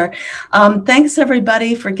together. Thanks,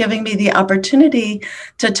 everybody, for giving me the opportunity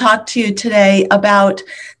to talk to you today about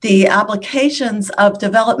the applications of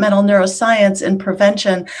developmental neuroscience in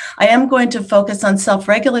prevention. I am going to focus on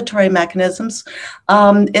self-regulatory mechanisms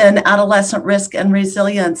in adolescent risk and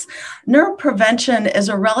resilience. Neuroprevention is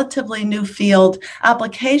a relatively new field.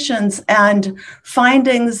 Applications and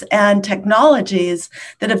findings and technologies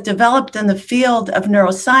that have developed in the field of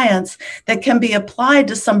neuroscience that can be applied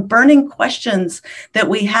to some burning questions that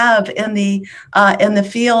we have in the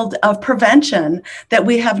field of prevention that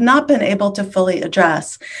we have not been able to fully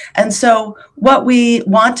address. And so what we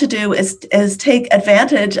want to do is take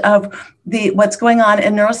advantage of what's going on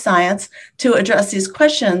in neuroscience to address these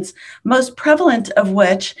questions, most prevalent of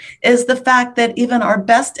which is the fact that even our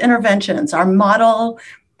best interventions, our model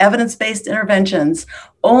evidence-based interventions,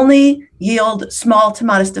 only yield small to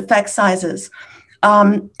modest effect sizes.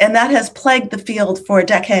 And that has plagued the field for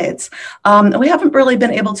decades. We haven't really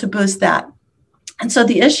been able to boost that. And so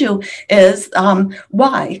the issue is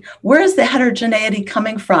why? Where is the heterogeneity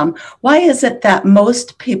coming from? Why is it that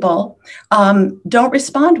most people don't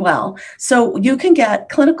respond well? So you can get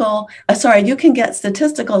you can get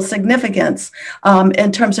statistical significance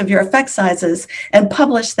in terms of your effect sizes and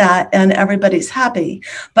publish that, and everybody's happy.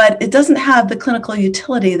 But it doesn't have the clinical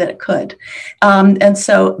utility that it could. And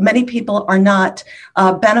so many people are not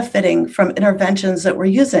benefiting from interventions that we're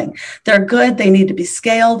using. They're good, they need to be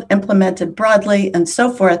scaled, implemented broadly, and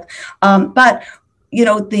so forth. But you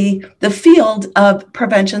know, the field of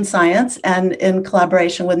prevention science and in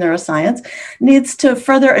collaboration with neuroscience needs to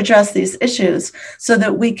further address these issues so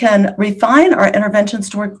that we can refine our interventions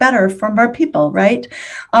to work better for more people, right?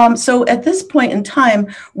 So at this point in time,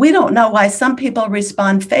 we don't know why some people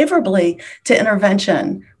respond favorably to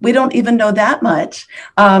intervention. We don't even know that much.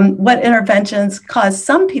 What interventions cause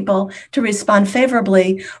some people to respond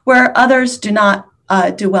favorably where others do not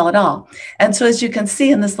do well at all. And so as you can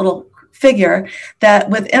see in this little figure, that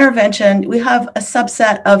with intervention, we have a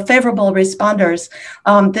subset of favorable responders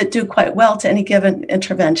that do quite well to any given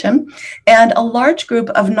intervention, and a large group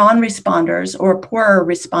of non-responders or poorer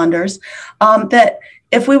responders that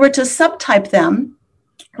if we were to subtype them,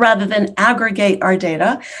 rather than aggregate our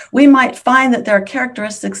data, we might find that there are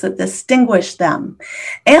characteristics that distinguish them.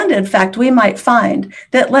 And in fact, we might find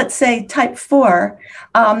that, let's say, type 4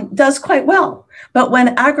 does quite well. But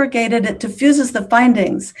when aggregated, it diffuses the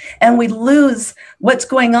findings, and we lose what's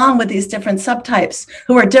going on with these different subtypes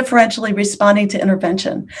who are differentially responding to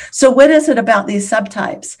intervention. So what is it about these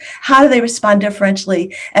subtypes? How do they respond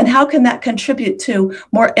differentially? And how can that contribute to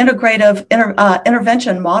more integrative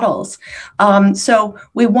intervention models? So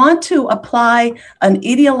we want to apply an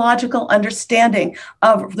etiological understanding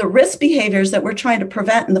of the risk behaviors that we're trying to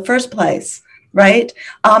prevent in the first place, right?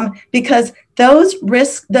 Because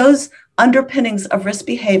those underpinnings of risk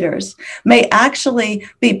behaviors may actually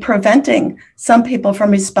be preventing some people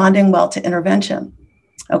from responding well to intervention.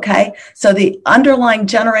 Okay, so the underlying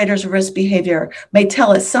generators of risk behavior may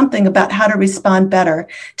tell us something about how to respond better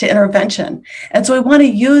to intervention. And so we want to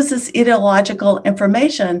use this etiological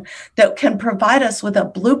information that can provide us with a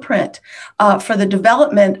blueprint for the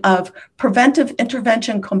development of preventive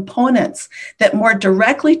intervention components that more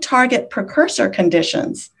directly target precursor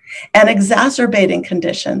conditions and exacerbating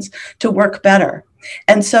conditions to work better.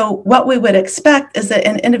 And so what we would expect is that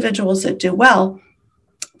in individuals that do well,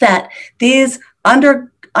 that these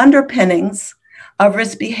underpinnings of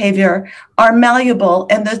risk behavior are malleable,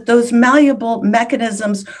 and that those malleable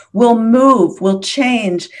mechanisms will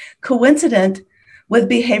change coincident with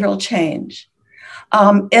behavioral change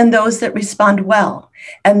in those that respond well.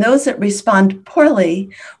 And those that respond poorly,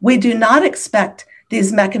 we do not expect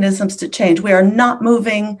these mechanisms to change. We are not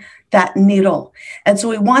moving that needle. And so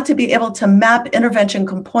we want to be able to map intervention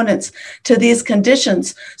components to these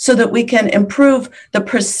conditions so that we can improve the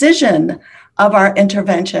precision of our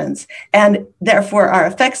interventions and therefore our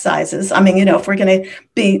effect sizes. I mean, you know, if we're going to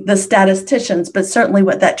be the statisticians, but certainly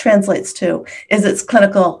what that translates to is its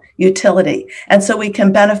clinical utility. And so we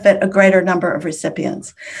can benefit a greater number of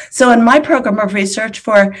recipients. So in my program of research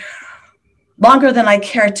for longer than I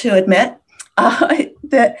care to admit,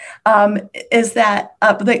 that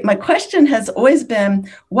my question has always been,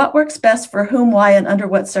 what works best for whom, why, and under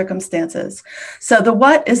what circumstances? So the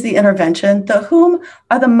what is the intervention. The whom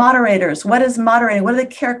are the moderators. What is moderating? What are the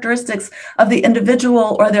characteristics of the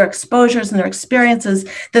individual or their exposures and their experiences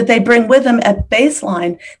that they bring with them at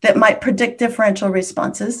baseline that might predict differential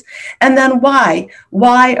responses? And then why?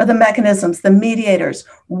 Why are the mechanisms, the mediators?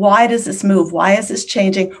 Why does this move? Why is this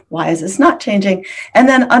changing? Why is this not changing? And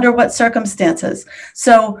then under what circumstances?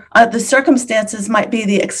 So the circumstances might be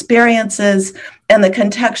the experiences and the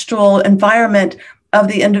contextual environment of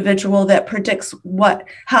the individual that predicts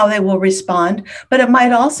how they will respond, but it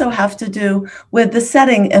might also have to do with the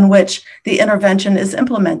setting in which the intervention is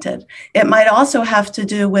implemented. It might also have to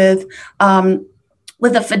do with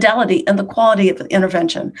the fidelity and the quality of the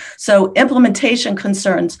intervention. So implementation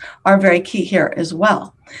concerns are very key here as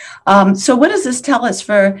well. So what does this tell us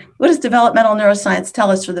what does developmental neuroscience tell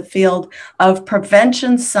us for the field of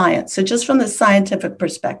prevention science? So just from the scientific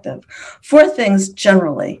perspective, 4 things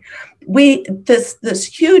generally. This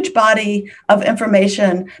huge body of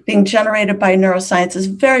information being generated by neuroscience is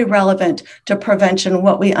very relevant to prevention,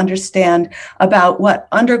 what we understand about what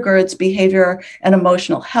undergirds behavior and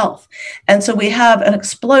emotional health. And so we have an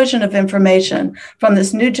explosion of information from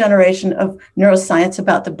this new generation of neuroscience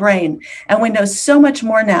about the brain. And we know so much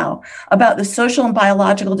more now about the social and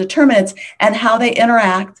biological determinants and how they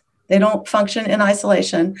interact. They don't function in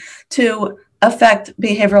isolation to affect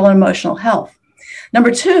behavioral and emotional health.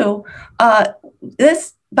 Number 2,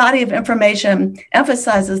 this body of information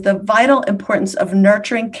emphasizes the vital importance of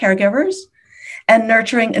nurturing caregivers and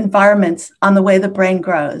nurturing environments on the way the brain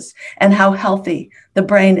grows and how healthy the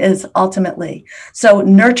brain is ultimately. So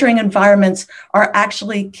nurturing environments are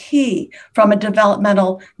actually key from a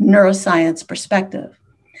developmental neuroscience perspective.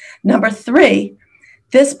 Number 3,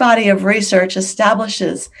 this body of research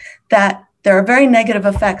establishes that there are very negative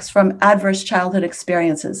effects from adverse childhood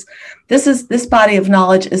experiences. This body of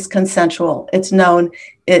knowledge is consensual. It's known.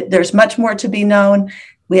 There's much more to be known.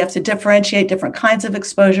 We have to differentiate different kinds of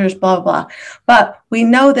exposures, blah, blah, blah. But we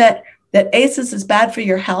know that ACEs is bad for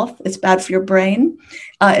your health. It's bad for your brain.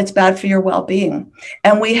 It's bad for your well-being.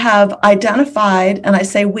 And we have identified, and I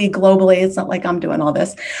say we globally, it's not like I'm doing all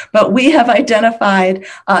this, but we have identified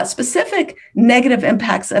specific negative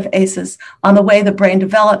impacts of ACEs on the way the brain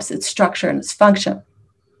develops, its structure, and its function.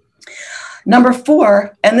 Number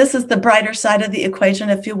 4, and this is the brighter side of the equation,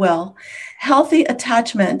 if you will, healthy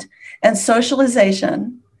attachment and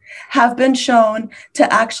socialization have been shown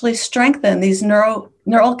to actually strengthen these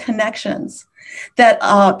neural connections that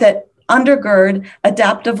undergird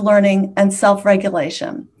adaptive learning and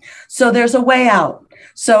self-regulation. So there's a way out.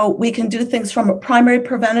 So we can do things from a primary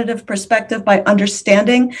preventative perspective by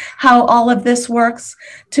understanding how all of this works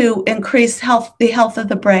to increase the health of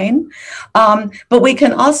the brain. But we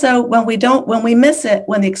can also, when we miss it,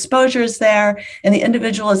 when the exposure is there and the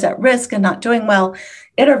individual is at risk and not doing well,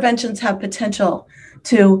 interventions have potential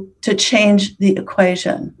to change the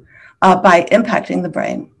equation by impacting the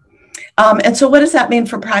brain. And so what does that mean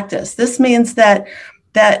for practice? This means that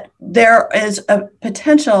there is a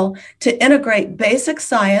potential to integrate basic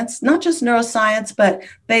science, not just neuroscience, but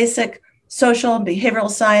basic social and behavioral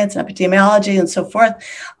science, epidemiology, and so forth,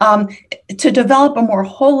 to develop a more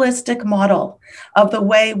holistic model of the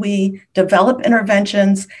way we develop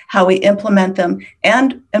interventions, how we implement them,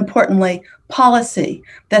 and importantly, policy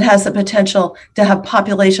that has the potential to have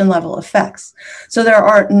population level effects. So there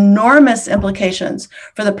are enormous implications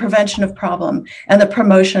for the prevention of problem and the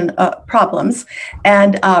promotion of problems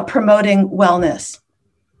and promoting wellness.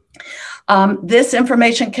 This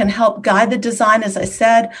information can help guide the design, as I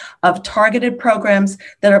said, of targeted programs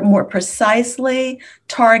that are more precisely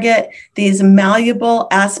target these malleable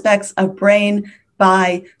aspects of brain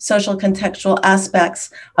by social contextual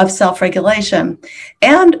aspects of self-regulation.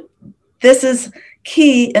 And this is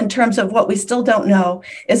key in terms of what we still don't know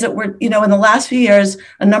is that we're, in the last few years,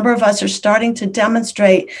 a number of us are starting to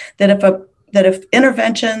demonstrate that if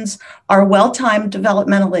interventions are well-timed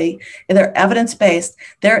developmentally, they're evidence-based,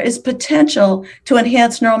 there is potential to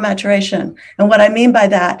enhance neural maturation. And what I mean by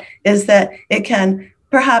that is that it can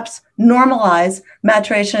perhaps normalize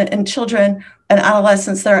maturation in children and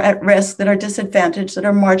adolescents that are at risk, that are disadvantaged, that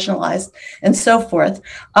are marginalized, and so forth.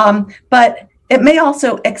 But it may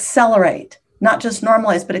also accelerate, not just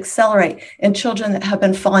normalize, but accelerate in children that have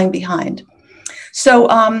been falling behind.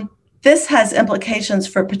 So this has implications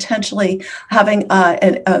for potentially having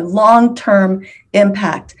a long-term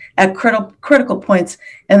impact at critical points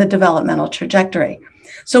in the developmental trajectory.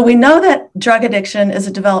 So we know that drug addiction is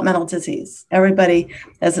a developmental disease. Everybody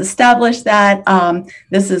has established that.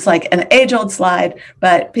 This is like an age-old slide,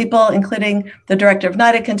 but people, including the director of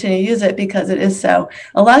NIDA, continue to use it because it is so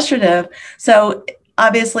illustrative. So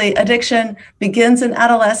obviously, addiction begins in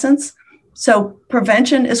adolescence. So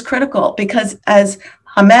prevention is critical because, as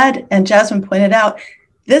Hamed and Jasmin pointed out,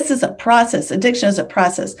 this is a process. Addiction is a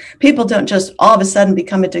process. People don't just all of a sudden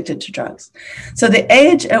become addicted to drugs. So the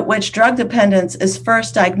age at which drug dependence is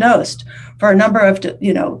first diagnosed for a number of,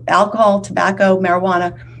 alcohol, tobacco,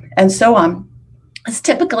 marijuana, and so on, is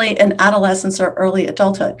typically in adolescence or early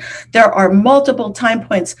adulthood. There are multiple time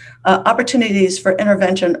points, opportunities for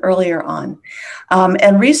intervention earlier on.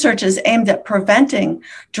 And research is aimed at preventing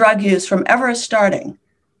drug use from ever starting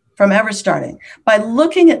by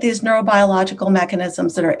looking at these neurobiological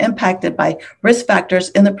mechanisms that are impacted by risk factors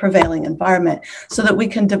in the prevailing environment so that we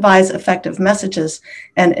can devise effective messages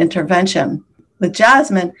and intervention. With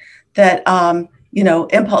Jasmin, that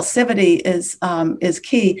impulsivity is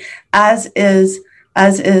key, as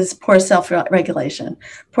is poor self-regulation.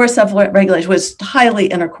 Poor self-regulation was highly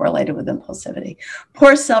intercorrelated with impulsivity.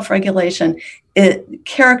 Poor self-regulation, it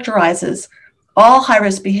characterizes all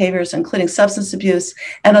high-risk behaviors, including substance abuse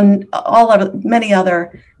and many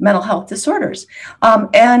other mental health disorders.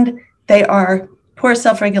 And poor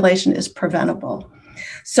self-regulation is preventable.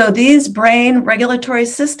 So these brain regulatory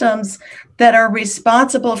systems that are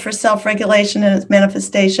responsible for self-regulation and its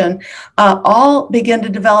manifestation all begin to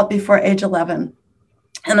develop before age 11.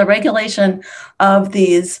 And the regulation of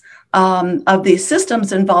these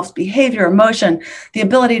systems involves behavior, emotion, the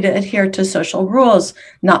ability to adhere to social rules,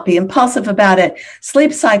 not be impulsive about it,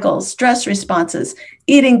 sleep cycles, stress responses,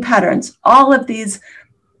 eating patterns. All of these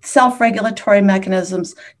self-regulatory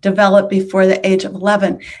mechanisms develop before the age of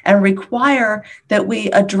 11 and require that we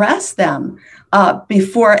address them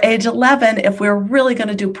before age 11 if we're really going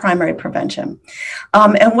to do primary prevention.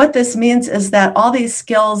 And what this means is that all these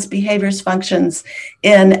skills, behaviors, functions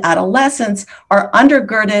in adolescence are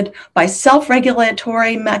undergirded by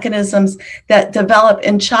self-regulatory mechanisms that develop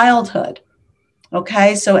in childhood.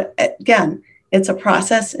 Okay, so again, it's a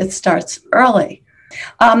process. It starts early.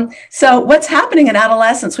 So what's happening in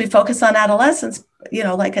adolescence? We focus on adolescence,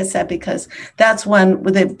 like I said, because that's when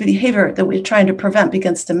the behavior that we're trying to prevent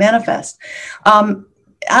begins to manifest.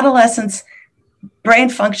 Adolescence brain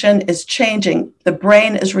function is changing. The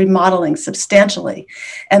brain is remodeling substantially.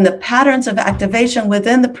 And the patterns of activation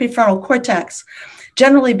within the prefrontal cortex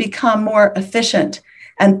generally become more efficient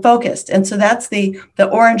and focused. And so that's the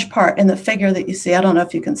orange part in the figure that you see. I don't know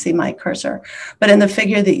if you can see my cursor, but in the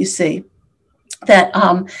figure that you see, that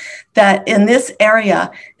in this area,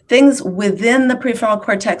 things within the prefrontal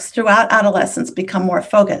cortex throughout adolescence become more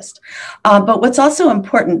focused. But what's also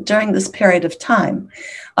important during this period of time,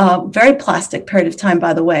 very plastic period of time,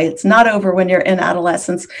 by the way, it's not over when you're in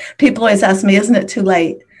adolescence. People always ask me, isn't it too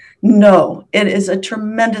late? No, it is a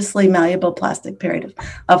tremendously malleable plastic period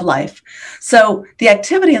of life. So the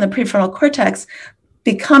activity in the prefrontal cortex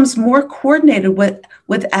becomes more coordinated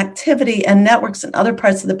with activity and networks in other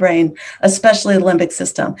parts of the brain, especially the limbic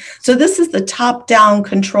system. So this is the top-down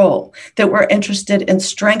control that we're interested in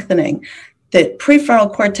strengthening, the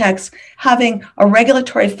prefrontal cortex having a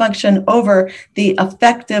regulatory function over the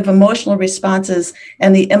affective emotional responses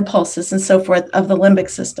and the impulses and so forth of the limbic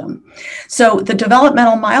system. So the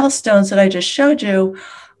developmental milestones that I just showed you,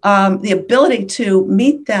 the ability to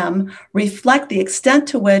meet them reflect the extent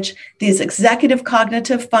to which these executive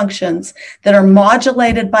cognitive functions that are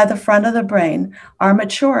modulated by the front of the brain are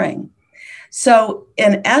maturing. So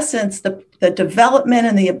in essence, the development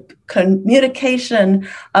and the communication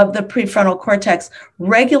of the prefrontal cortex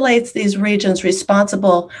regulates these regions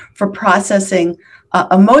responsible for processing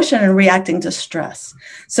emotion and reacting to stress.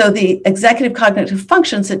 So the executive cognitive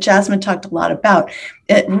functions that Jasmin talked a lot about,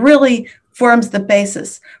 it really forms the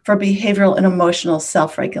basis for behavioral and emotional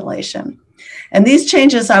self-regulation. And these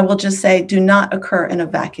changes, I will just say, do not occur in a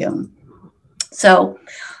vacuum. So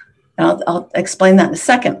I'll explain that in a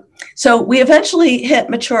second. So we eventually hit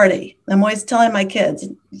maturity. I'm always telling my kids,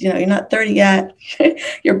 you're not 30 yet.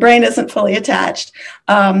 Your brain isn't fully attached.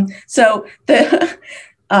 And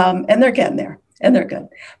they're getting there, and they're good.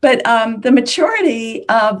 But the maturity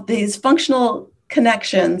of these functional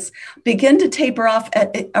connections begin to taper off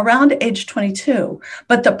at around age 22.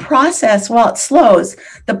 But the process, while it slows,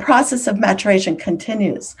 the process of maturation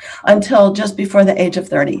continues until just before the age of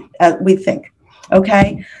 30, we think.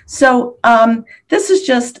 Okay, so this is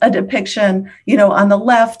just a depiction, on the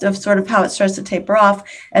left of sort of how it starts to taper off,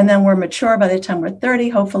 and then we're mature by the time we're 30,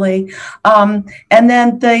 hopefully. And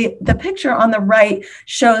then the picture on the right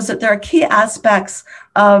shows that there are key aspects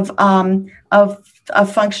of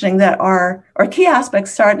of functioning that are, or key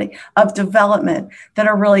aspects, sorry, of development that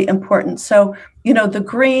are really important. So, you know, the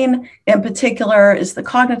green in particular is the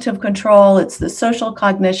cognitive control. It's the social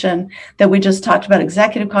cognition that we just talked about,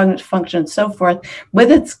 executive cognitive function and so forth,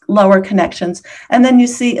 with its lower connections. And then you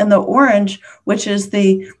see in the orange, which is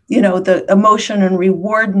the, you know, the emotion and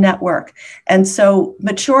reward network. And so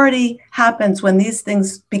maturity happens when these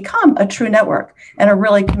things become a true network and are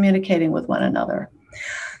really communicating with one another.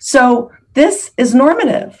 So this is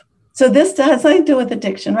normative. So this has nothing to do with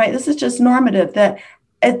addiction, right? This is just normative, that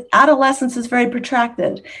adolescence is very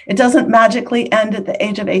protracted. It doesn't magically end at the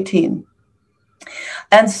age of 18.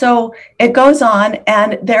 And so it goes on,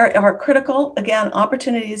 and there are critical, again,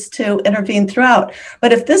 opportunities to intervene throughout.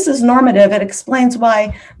 But if this is normative, it explains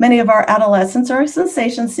why many of our adolescents are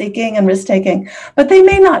sensation-seeking and risk-taking, but they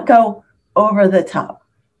may not go over the top.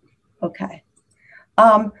 Okay.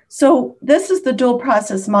 So this is the dual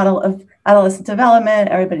process model of adolescent development.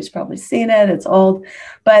 Everybody's probably seen it. It's old,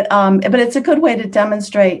 but it's a good way to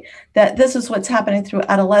demonstrate that this is what's happening through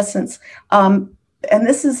adolescence. And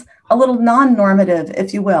this is a little non-normative,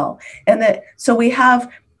 if you will. And that, so we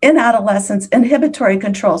have in adolescence inhibitory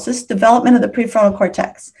controls. This is development of the prefrontal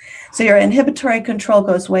cortex. So your inhibitory control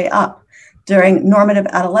goes way up during normative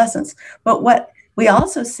adolescence. But what we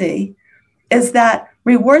also see is that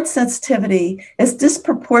reward sensitivity is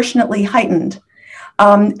disproportionately heightened.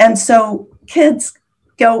 And so kids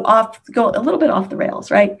go a little bit off the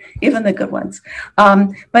rails, right? Even the good ones.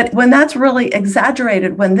 But when that's really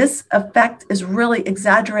exaggerated, when this effect is really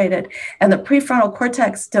exaggerated and the prefrontal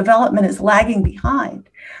cortex development is lagging behind,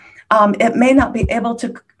 it may not be able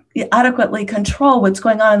to adequately control what's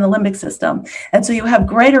going on in the limbic system. And so you have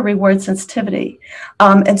greater reward sensitivity.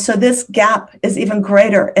 And so this gap is even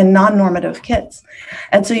greater in non-normative kids.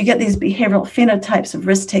 And so you get these behavioral phenotypes of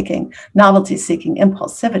risk-taking, novelty-seeking,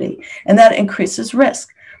 impulsivity, and that increases risk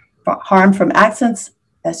for harm from accidents,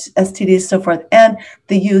 STDs, so forth, and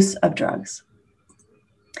the use of drugs.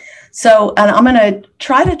 So, and I'm going to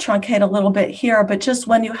try to truncate a little bit here, but just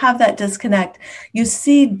when you have that disconnect, you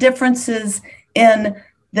see differences in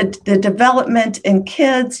the development in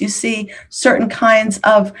kids. You see certain kinds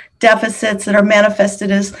of deficits that are manifested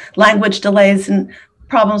as language delays and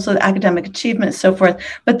problems with academic achievement and so forth.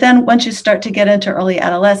 But then once you start to get into early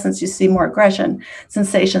adolescence, you see more aggression,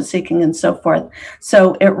 sensation seeking, and so forth.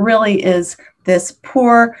 So it really is this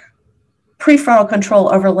poor prefrontal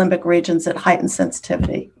control over limbic regions that heighten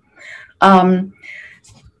sensitivity.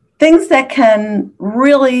 Things that can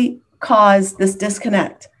really cause this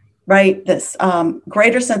disconnect, right? This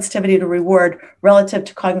greater sensitivity to reward relative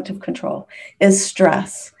to cognitive control is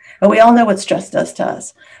stress. And we all know what stress does to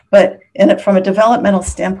us, but from a developmental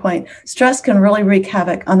standpoint, stress can really wreak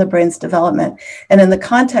havoc on the brain's development. And in the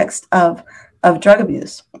context of drug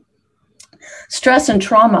abuse, stress and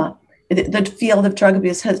trauma, the field of drug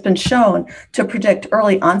abuse has been shown to predict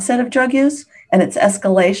early onset of drug use and its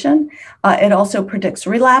escalation. It also predicts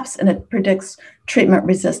relapse, and it predicts treatment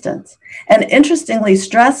resistance. And interestingly,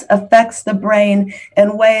 stress affects the brain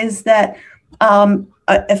in ways that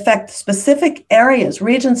affect specific areas,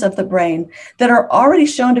 regions of the brain that are already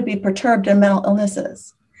shown to be perturbed in mental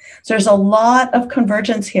illnesses. So there's a lot of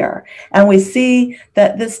convergence here. And we see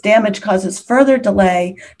that this damage causes further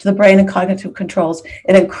delay to the brain and cognitive controls.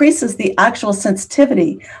 It increases the actual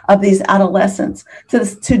sensitivity of these adolescents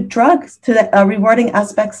to drugs, to the rewarding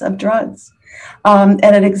aspects of drugs. And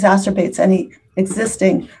it exacerbates any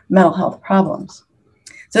existing mental health problems.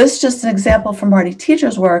 So this is just an example from Marty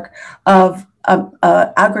Teacher's work of in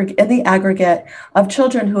the aggregate of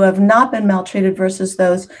children who have not been maltreated versus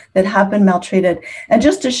those that have been maltreated. And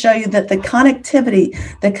just to show you that the connectivity,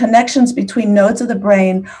 the connections between nodes of the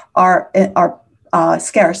brain are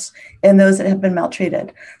scarce in those that have been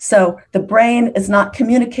maltreated. So the brain is not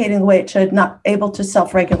communicating the way it should, not able to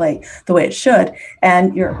self-regulate the way it should,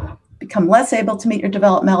 and you're become less able to meet your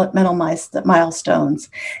developmental milestones,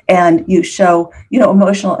 and you show,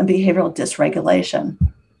 emotional and behavioral dysregulation.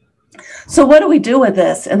 So what do we do with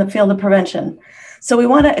this in the field of prevention? So we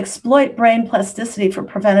want to exploit brain plasticity for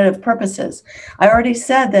preventative purposes. I already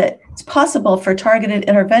said that it's possible for targeted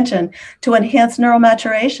intervention to enhance neural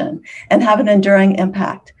maturation and have an enduring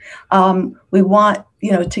impact. We want,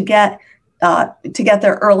 to get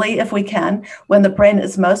there early if we can, when the brain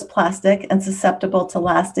is most plastic and susceptible to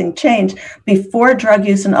lasting change before drug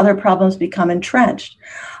use and other problems become entrenched.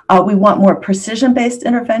 We want more precision-based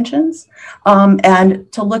interventions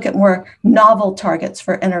and to look at more novel targets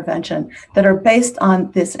for intervention that are based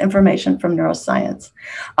on this information from neuroscience.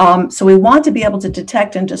 So we want to be able to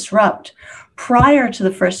detect and disrupt prior to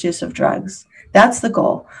the first use of drugs That's the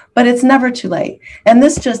goal, but it's never too late. And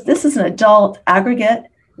this is an adult aggregate.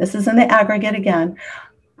 This is in the aggregate again,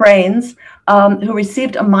 brains who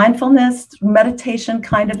received a mindfulness meditation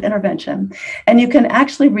kind of intervention. And you can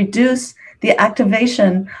actually reduce the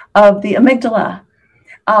activation of the amygdala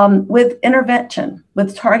with intervention,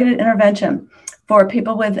 with targeted intervention for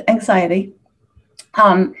people with anxiety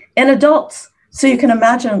in adults. So you can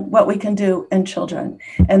imagine what we can do in children.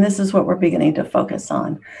 And this is what we're beginning to focus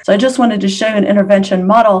on. So I just wanted to show you an intervention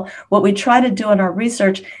model. What we try to do in our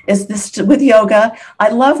research is this with yoga. I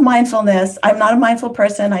love mindfulness. I'm not a mindful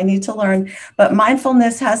person. I need to learn. But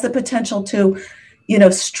mindfulness has the potential to,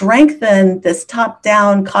 strengthen this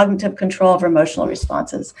top-down cognitive control of emotional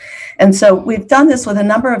responses. And so we've done this with a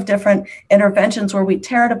number of different interventions where we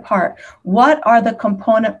tear it apart. What are the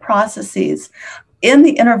component processes in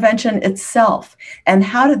the intervention itself, and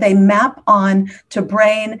how do they map on to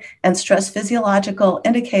brain and stress physiological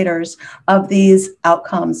indicators of these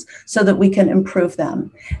outcomes so that we can improve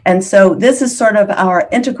them? And so this is sort of our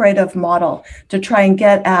integrative model to try and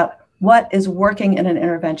get at what is working in an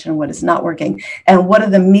intervention, what is not working, and what are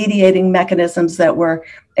the mediating mechanisms that we're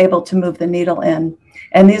able to move the needle in.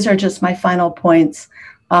 And these are just my final points.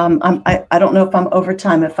 I don't know if I'm over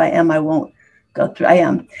time. If I am, I won't go through. I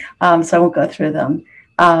am, so I won't go through them.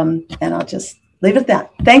 And I'll just leave it at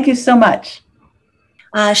that. Thank you so much.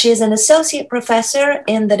 She is an associate professor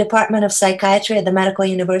in the Department of Psychiatry at the Medical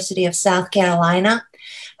University of South Carolina.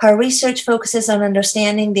 Her research focuses on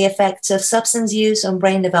understanding the effects of substance use on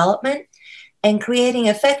brain development and creating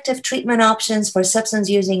effective treatment options for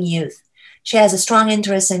substance-using youth. She has a strong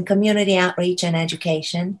interest in community outreach and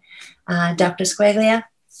education. Dr. Squeglia,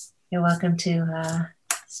 you're welcome to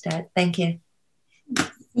start. Thank you.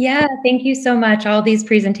 Yeah, thank you so much. All these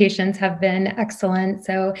presentations have been excellent.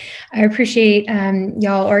 So I appreciate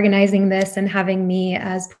y'all organizing this and having me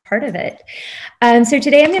as part of it. So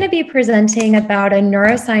today I'm going to be presenting about a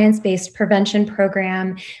neuroscience-based prevention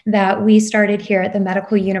program that we started here at the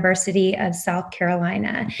Medical University of South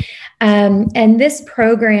Carolina. And this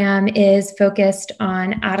program is focused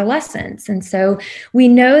on adolescents. And so we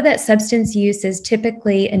know that substance use is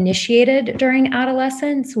typically initiated during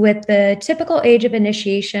adolescence, with the typical age of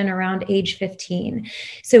initiation around age 15.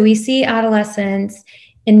 So we see adolescents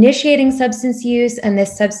initiating substance use, and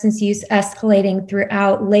this substance use escalating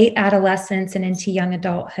throughout late adolescence and into young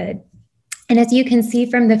adulthood. And as you can see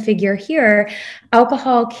from the figure here,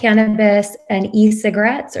 alcohol, cannabis, and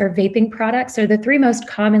e-cigarettes or vaping products are the three most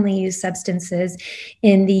commonly used substances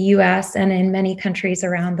in the US and in many countries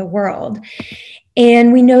around the world.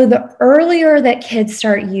 And we know the earlier that kids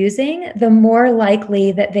start using, the more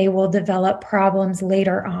likely that they will develop problems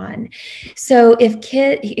later on. So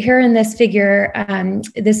here in this figure,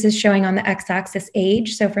 this is showing on the x-axis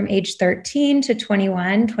age. So from age 13 to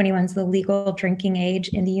 21, 21 is the legal drinking age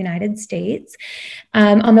in the United States.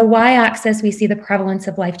 On the y-axis, we see the prevalence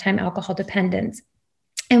of lifetime alcohol dependence.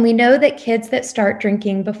 And we know that kids that start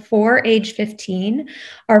drinking before age 15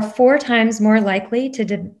 are 4 times more likely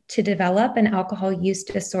to develop an alcohol use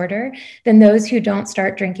disorder than those who don't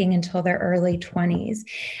start drinking until their early 20s.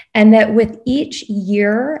 And that with each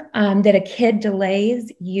year that a kid delays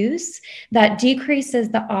use, that decreases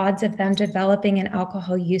the odds of them developing an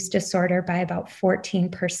alcohol use disorder by about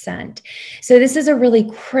 14%. So this is a really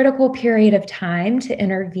critical period of time to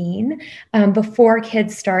intervene before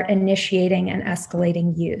kids start initiating and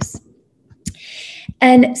escalating use.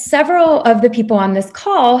 And several of the people on this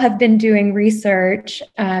call have been doing research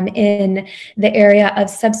in the area of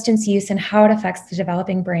substance use and how it affects the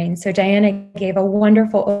developing brain. So Diana gave a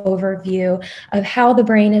wonderful overview of how the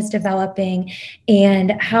brain is developing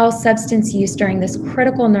and how substance use during this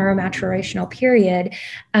critical neuromaturational period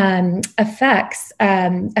affects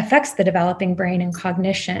the developing brain and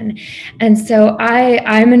cognition. And so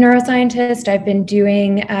I'm a neuroscientist. I've been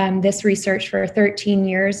doing this research for 13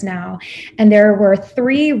 years now, and there were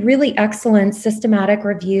 3 really excellent systematic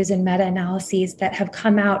reviews and meta-analyses that have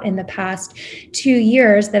come out in the past 2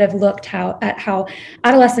 years that have looked at how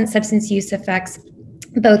adolescent substance use affects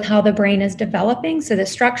both how the brain is developing, so the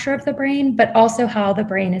structure of the brain, but also how the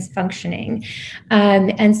brain is functioning.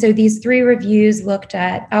 And so these 3 reviews looked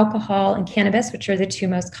at alcohol and cannabis, which are the 2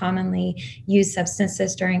 most commonly used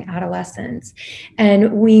substances during adolescence.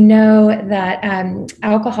 And we know that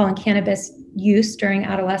alcohol and cannabis use during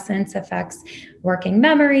adolescence affects working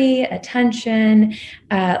memory, attention,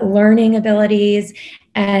 learning abilities,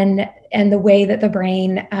 and the way that the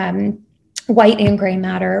brain white and gray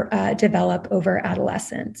matter develop over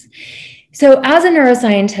adolescence. So as a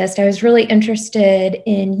neuroscientist, I was really interested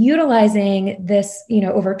in utilizing this,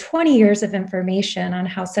 over 20 years of information on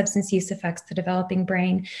how substance use affects the developing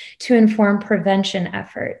brain to inform prevention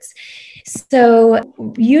efforts. So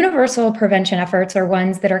universal prevention efforts are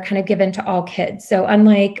ones that are kind of given to all kids. So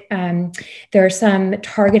unlike there are some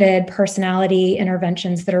targeted personality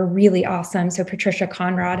interventions that are really awesome. So Patricia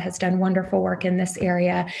Conrad has done wonderful work in this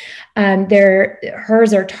area.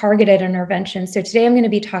 Hers are targeted interventions. So today I'm going to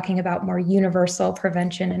be talking about more universal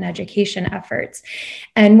prevention and education efforts.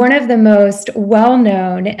 And one of the most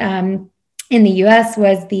well-known in the US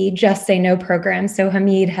was the Just Say No program. So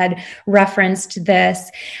Hamid had referenced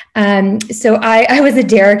this. So I was a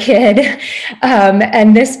DARE kid.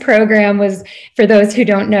 And this program was, for those who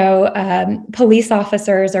don't know, police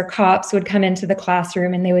officers or cops would come into the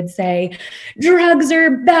classroom and they would say, drugs are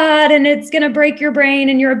bad and it's gonna break your brain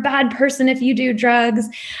and you're a bad person if you do drugs.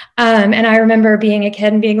 And I remember being a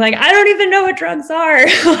kid and being like, I don't even know what drugs are.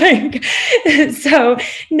 So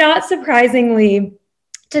not surprisingly,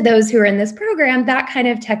 to those who are in this program, that kind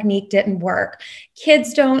of technique didn't work.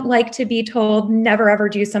 Kids don't like to be told never ever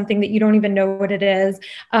do something that you don't even know what it is.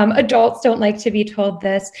 Adults don't like to be told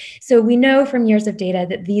this. So we know from years of data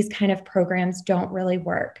that these kind of programs don't really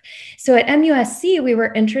work. So at MUSC, we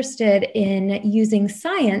were interested in using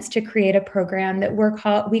science to create a program that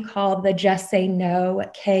we called the Just Say No,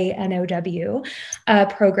 KNOW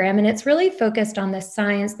program. And it's really focused on the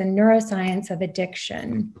science, the neuroscience of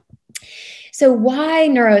addiction. So why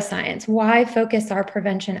neuroscience? Why focus our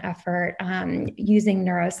prevention effort using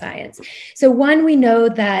neuroscience? So one, we know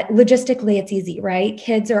that logistically it's easy, right?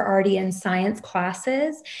 Kids are already in science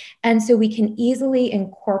classes. And so we can easily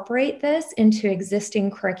incorporate this into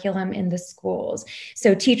existing curriculum in the schools.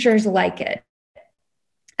 So teachers like it.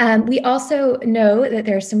 We also know that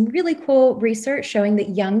there's some really cool research showing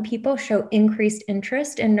that young people show increased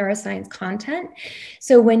interest in neuroscience content.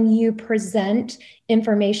 So when you present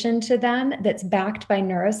information to them that's backed by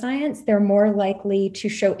neuroscience, they're more likely to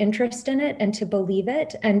show interest in it and to believe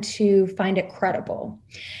it and to find it credible.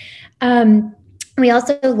 We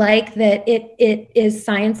also like that it is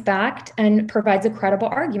science-backed and provides a credible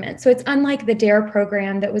argument. So it's unlike the DARE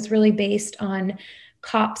program that was really based on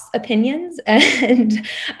cops' opinions and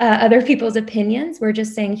other people's opinions. We're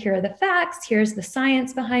just saying, here are the facts, here's the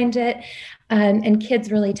science behind it. And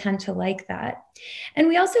kids really tend to like that. And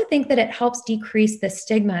we also think that it helps decrease the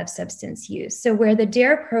stigma of substance use. So where the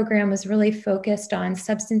DARE program was really focused on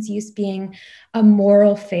substance use being a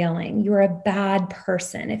moral failing, you're a bad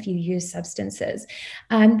person if you use substances.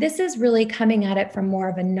 This is really coming at it from more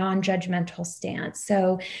of a non-judgmental stance.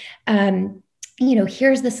 So,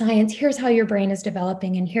 here's the science, here's how your brain is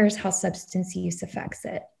developing, and here's how substance use affects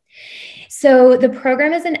it. So the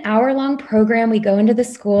program is an hour-long program. We go into the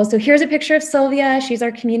school. So here's a picture of Sylvia. She's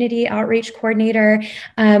our community outreach coordinator.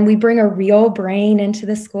 We bring a real brain into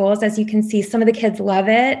the schools. As you can see, some of the kids love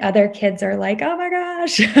it. Other kids are like, oh my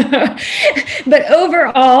gosh. But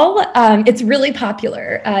overall, it's really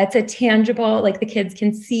popular. It's a tangible, like the kids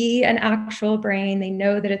can see an actual brain. They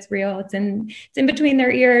know that it's real. It's in between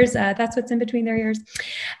their ears. That's what's in between their ears.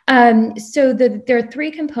 So there are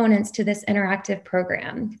three components to this interactive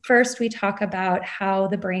program. First, we talk about how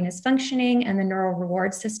the brain is functioning and the neural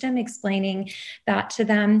reward system, explaining that to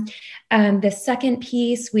them. The second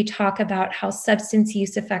piece, we talk about how substance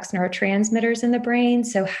use affects neurotransmitters in the brain.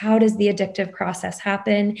 So how does the addictive process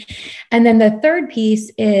happen? And then the third piece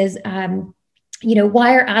is,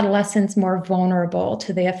 why are adolescents more vulnerable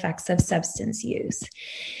to the effects of substance use?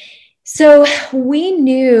 So we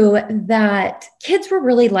knew that kids were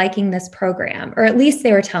really liking this program, or at least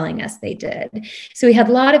they were telling us they did. So we had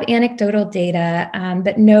a lot of anecdotal data,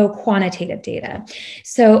 but no quantitative data.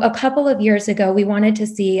 So a couple of years ago, we wanted to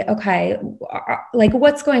see, okay, like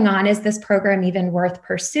what's going on? Is this program even worth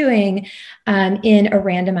pursuing in a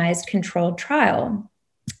randomized controlled trial?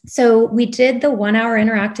 So we did the 1-hour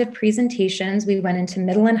interactive presentations. We went into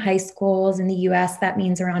middle and high schools in the US. That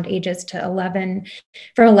means around ages to 11,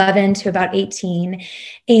 from 11 to about 18.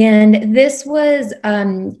 And this was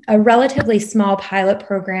a relatively small pilot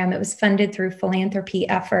program. It was funded through philanthropy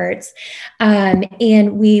efforts.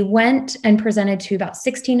 And we went and presented to about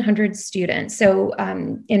 1,600 students. So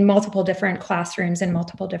in multiple different classrooms in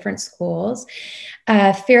multiple different schools,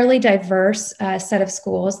 a fairly diverse set of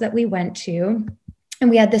schools that we went to. And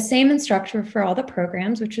we had the same instructor for all the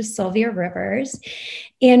programs, which is Sylvia Rivers.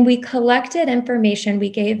 And we collected information. We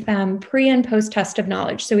gave them pre and post test of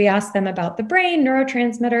knowledge. So we asked them about the brain,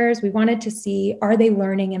 neurotransmitters. We wanted to see, are they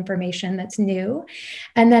learning information that's new?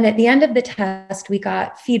 And then at the end of the test, we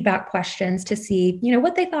got feedback questions to see,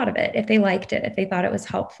 what they thought of it, if they liked it, if they thought it was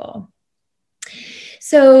helpful.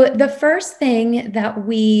 So the first thing that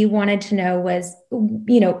we wanted to know was,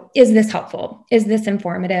 is this helpful? Is this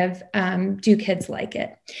informative? Do kids like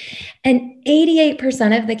it? And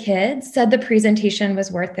 88% of the kids said the presentation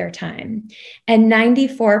was worth their time. And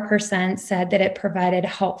 94% said that it provided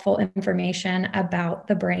helpful information about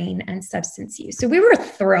the brain and substance use. So we were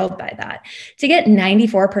thrilled by that. To get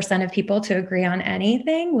 94% of people to agree on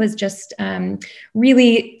anything was just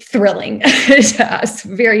really thrilling to us,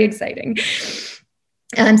 very exciting.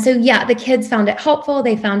 So yeah, the kids found it helpful.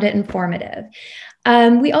 They found it informative.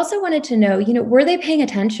 We also wanted to know, were they paying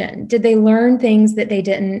attention? Did they learn things that they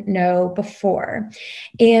didn't know before?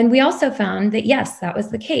 And we also found that, yes, that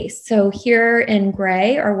was the case. So here in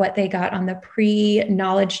gray are what they got on the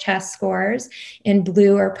pre-knowledge test scores, in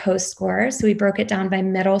blue are post scores. So we broke it down by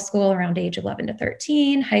middle school around age 11 to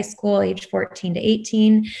 13, high school age 14 to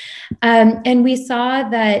 18. And we saw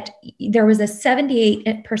that there was a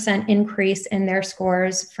 78% increase in their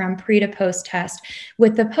scores from pre to post test.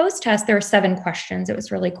 With the post test, there were 7 questions. It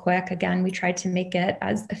was really quick. Again, we tried to make it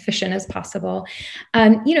as efficient as possible.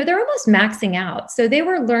 They're almost maxing out. So they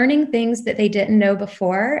were learning things that they didn't know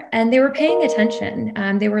before, and they were paying attention.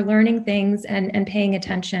 They were learning things and paying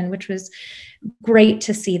attention, which was great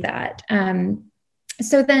to see that.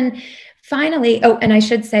 So then finally, and I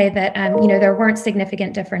should say that, there weren't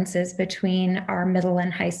significant differences between our middle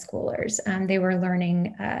and high schoolers. They were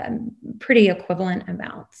learning pretty equivalent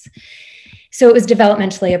amounts. So it was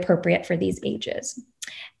developmentally appropriate for these ages.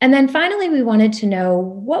 And then finally, we wanted to know,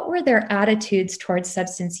 what were their attitudes towards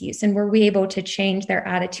substance use, and were we able to change their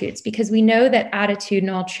attitudes? Because we know that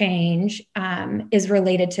attitudinal change is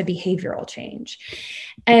related to behavioral change.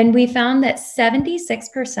 And we found that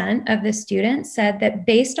 76% of the students said that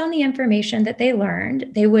based on the information that they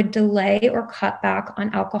learned, they would delay or cut back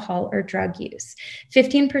on alcohol or drug use.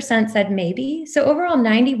 15% said maybe. So overall,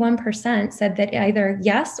 91% said that either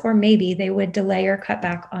yes or maybe they would delay or cut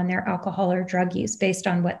back on their alcohol or drug use based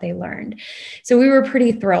on what they learned. So we were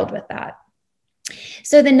pretty thrilled with that.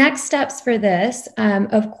 So the next steps for this,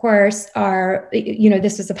 of course, are,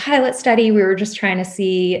 this was a pilot study. We were just trying to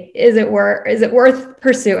see, is it worth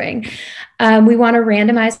pursuing? We want to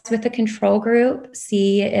randomize with the control group,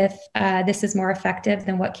 see if this is more effective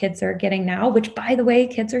than what kids are getting now, which, by the way,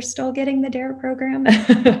 kids are still getting the DARE program.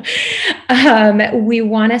 We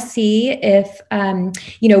want to see if,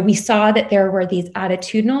 we saw that there were these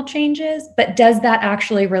attitudinal changes, but does that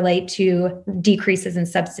actually relate to decreases in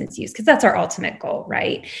substance use? Because that's our ultimate goal,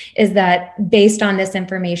 right? Is that based on this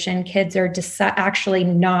information, kids are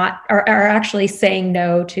actually saying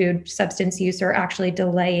no to substance use, or actually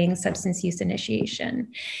delaying substance use initiation.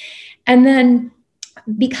 And then,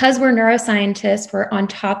 because we're neuroscientists, we're on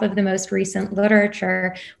top of the most recent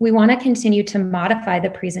literature, we want to continue to modify the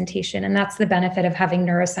presentation. And that's the benefit of having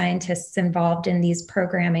neuroscientists involved in these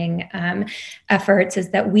programming efforts, is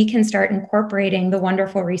that we can start incorporating the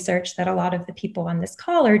wonderful research that a lot of the people on this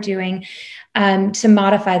call are doing to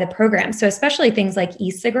modify the program. So especially things like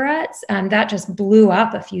e-cigarettes, that just blew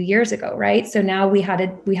up a few years ago, right? So now we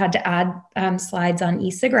had to add slides on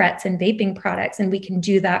e-cigarettes and vaping products, and we can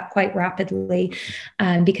do that quite rapidly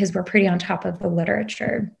because we're pretty on top of the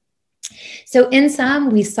literature. So in sum,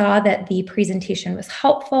 we saw that the presentation was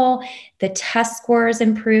helpful, the test scores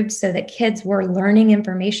improved so that kids were learning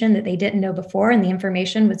information that they didn't know before, and the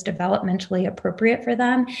information was developmentally appropriate for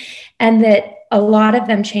them, and that a lot of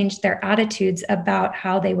them changed their attitudes about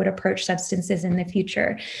how they would approach substances in the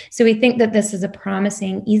future. So we think that this is a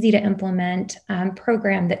promising, easy to implement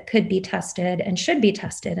program that could be tested and should be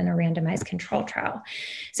tested in a randomized control trial.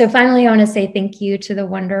 So finally, I want to say thank you to the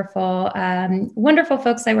wonderful, wonderful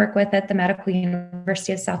folks I work with at the Medical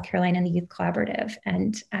University of South Carolina and the Youth Collaborative.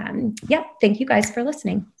 And thank you guys for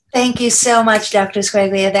listening. Thank you so much, Dr.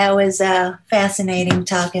 Squeglia. That was a fascinating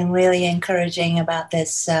talk and really encouraging about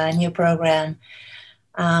this new program.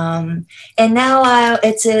 And now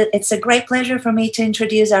it's a great pleasure for me to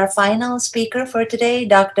introduce our final speaker for today,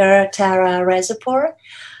 Dr. Tara Rezapour,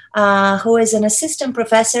 who is an assistant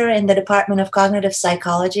professor in the Department of Cognitive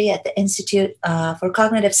Psychology at the Institute for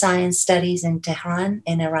Cognitive Science Studies in Tehran,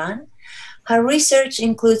 in Iran. Her research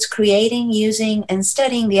includes creating, using, and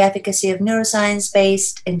studying the efficacy of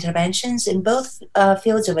neuroscience-based interventions in both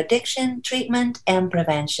fields of addiction, treatment, and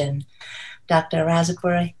prevention. Dr.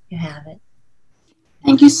 Rezapour, you have it.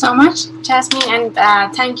 Thank you so much, Jasmin,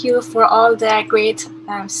 and thank you for all the great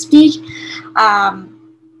speak.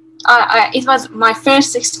 It was my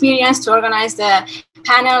first experience to organize the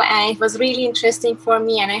panel, and it was really interesting for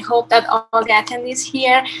me, and I hope that all the attendees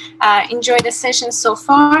here enjoy the session so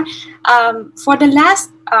far. For the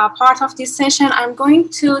last part of this session, I'm going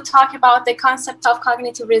to talk about the concept of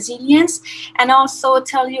cognitive resilience and also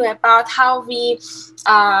tell you about how we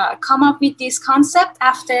come up with this concept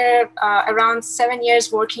after around 7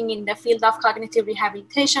 years working in the field of cognitive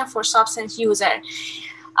rehabilitation for substance users.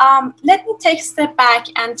 Let me take a step back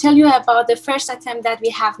and tell you about the first attempt that we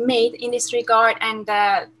have made in this regard, and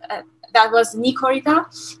that was NCORIDA.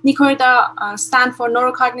 NCORIDA stands for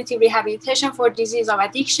Neurocognitive Rehabilitation for Disease of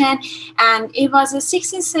Addiction, and it was a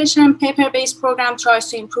 16-session paper-based program tries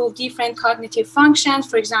to improve different cognitive functions,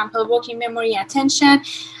 for example, working memory, attention,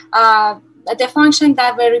 the function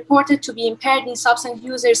that were reported to be impaired in substance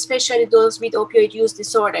users, especially those with opioid use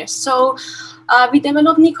disorder. So we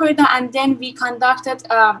developed NCORIDA, and then we conducted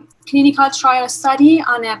a clinical trial study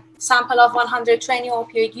on a sample of 120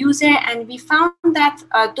 opioid users, and we found that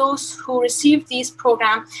those who received this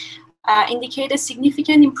program indicated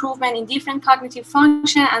significant improvement in different cognitive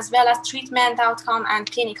function as well as treatment outcome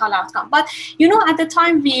and clinical outcome. But you know, at the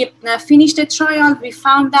time we finished the trial, we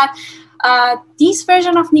found that this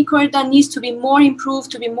version of NCORIDA needs to be more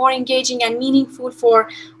improved, to be more engaging and meaningful for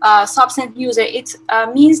substance user. It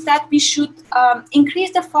means that we should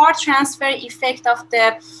increase the far transfer effect of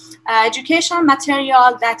the educational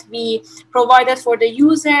material that we provided for the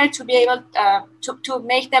user to be able to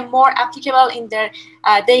make them more applicable in their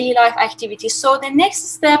daily life activities. So the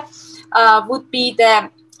next step would be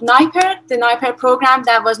the NIPER program,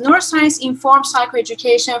 that was Neuroscience Informed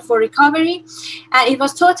Psychoeducation for Recovery. And it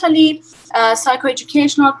was totally a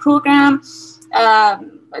psychoeducational program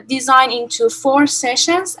designed into 4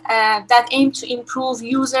 sessions that aim to improve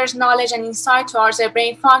users' knowledge and insight towards their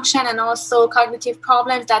brain function and also cognitive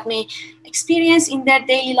problems that may experience in their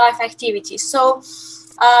daily life activities. So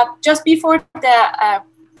just before the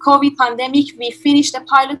COVID pandemic, we finished a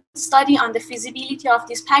pilot study on the feasibility of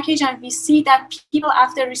this package, and we see that people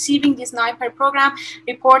after receiving this NIPER program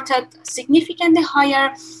reported significantly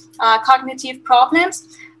higher cognitive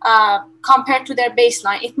problems compared to their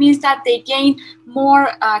baseline. It means that they gain more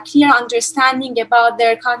clear understanding about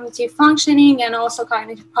their cognitive functioning and also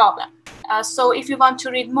cognitive problem. So if you want to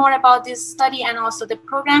read more about this study and also the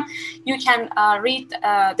program, you can read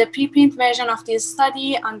the preprint version of this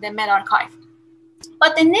study on the medRxiv.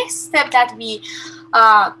 But the next step that we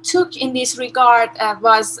took in this regard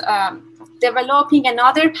was developing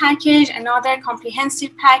another package, another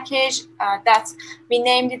comprehensive package that we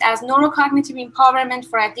named it as Neurocognitive Empowerment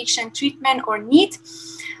for Addiction Treatment, or NEAT.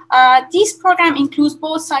 This program includes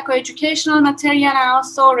both psychoeducational material and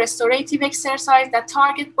also restorative exercise that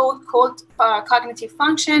target both cold cognitive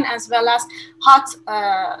function as well as hot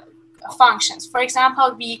functions. For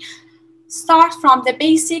example, we start from the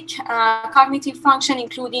basic cognitive function,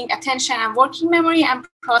 including attention and working memory, and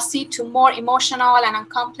proceed to more emotional and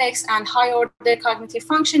complex and high-order cognitive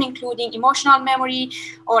function, including emotional memory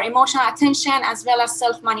or emotional attention, as well as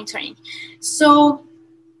self-monitoring. So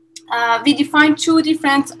we defined 2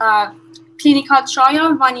 different clinical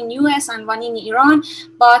trials, one in US and one in Iran,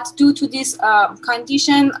 but due to this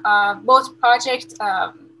condition, both projects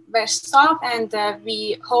were stopped, and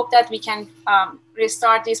we hope that we can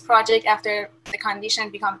restart this project after the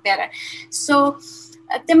condition becomes better. So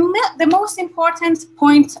the most important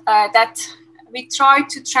point that we try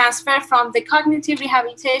to transfer from the cognitive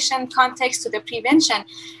rehabilitation context to the prevention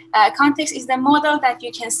context is the model that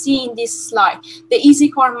you can see in this slide, the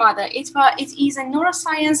EasyCore model. It is a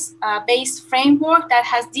neuroscience-based framework that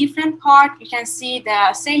has different parts. You can see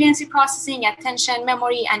the saliency processing, attention,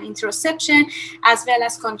 memory, and interoception, as well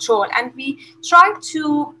as control. And we try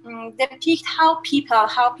to depict how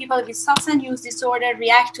people with substance use disorder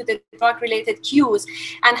react to the drug-related cues,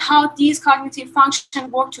 and how these cognitive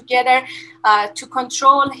functions work together to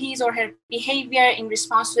control his or her behavior in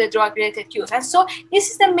response to the drug-related cues. And so this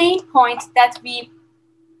is the main point that we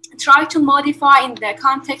try to modify in the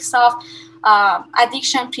context of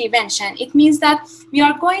addiction prevention. It means that we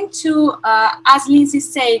are going to, as Lindsay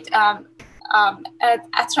said, an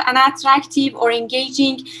attractive or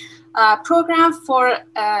engaging program for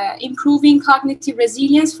improving cognitive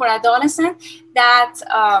resilience for adolescents that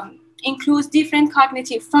includes different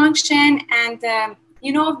cognitive function, and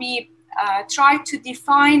we try to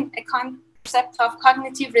define a concept of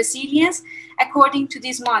cognitive resilience according to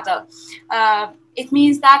this model. it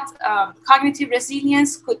means that cognitive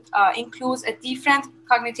resilience could include a different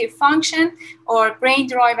cognitive function or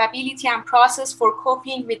brain-derived ability and process for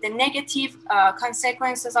coping with the negative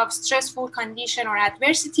consequences of stressful condition or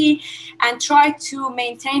adversity, and try to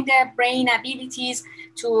maintain the brain abilities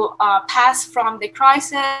to pass from the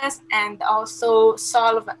crisis and also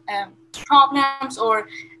solve problems or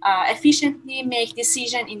efficiently make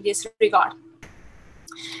decisions in this regard.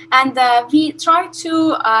 And we try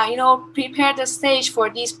to, prepare the stage for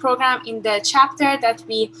this program in the chapter that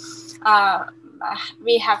we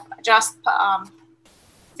have just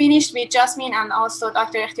finished with Jasmin and also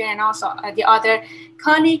Dr. Ekhtiari and also the other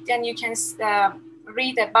colleague. And you can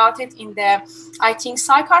read about it in the, I think,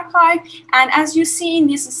 PsychArchive. And as you see in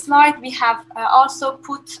this slide, we have also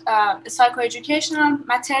put psychoeducational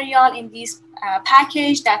material in this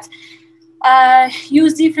package that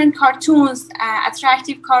use different cartoons,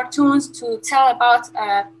 attractive cartoons, to tell about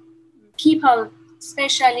people,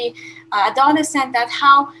 especially adolescents, that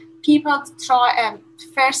how people try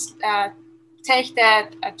first take the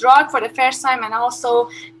drug for the first time and also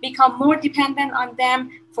become more dependent on them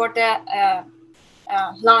for the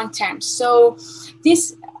long term. So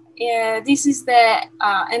this is the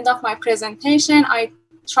end of my presentation. I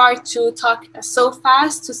try to talk so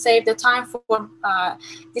fast to save the time for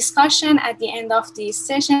discussion at the end of the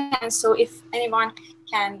session. And so if anyone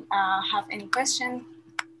can have any question,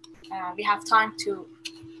 we have time to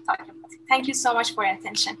talk about it. Thank you so much for your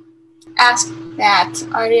attention. Ask that.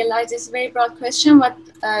 I realize this is a very broad question. What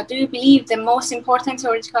do you believe the most important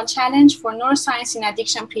theoretical challenge for neuroscience in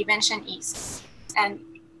addiction prevention is? And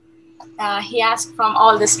he asked from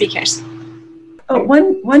all the speakers.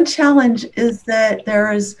 One challenge is that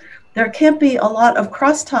there can't be a lot of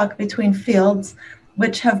crosstalk between fields,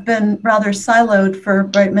 which have been rather siloed for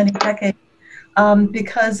many decades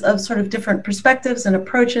because of sort of different perspectives and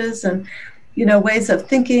approaches and ways of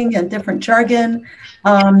thinking and different jargon.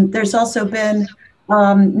 There's also been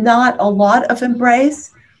not a lot of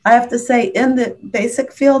embrace, I have to say, in the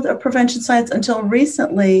basic field of prevention science until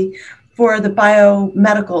recently for the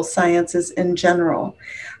biomedical sciences in general.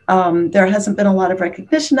 There hasn't been a lot of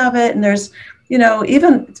recognition of it, and there's,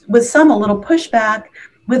 even with some a little pushback,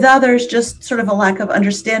 with others just sort of a lack of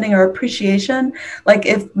understanding or appreciation. Like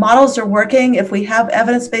if models are working, if we have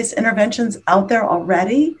evidence-based interventions out there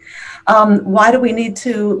already, why do we need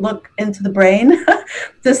to look into the brain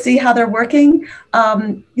to see how they're working?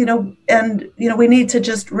 We need to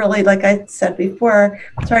just really, like I said before,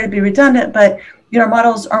 sorry to be redundant, but our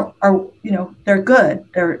models are they're good,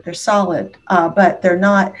 they're solid, but they're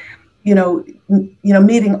not,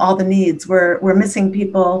 meeting all the needs. We're missing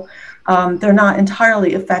people. They're not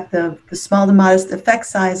entirely effective. The small to modest effect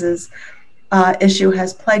sizes issue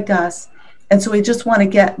has plagued us. And so we just want to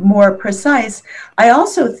get more precise. I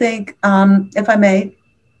also think, if I may,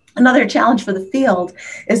 another challenge for the field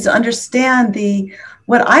is to understand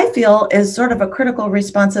what I feel is sort of a critical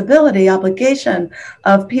responsibility, obligation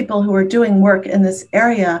of people who are doing work in this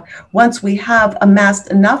area. Once we have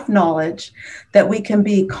amassed enough knowledge that we can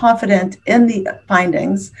be confident in the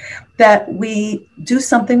findings, that we do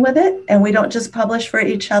something with it and we don't just publish for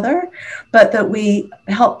each other, but that we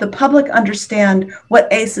help the public understand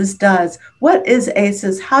what ACEs does. What is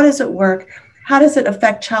ACEs? How does it work? How does it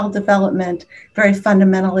affect child development very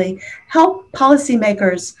fundamentally? Help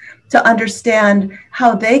policymakers to understand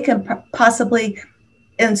how they can possibly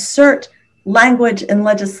insert language and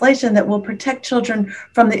legislation that will protect children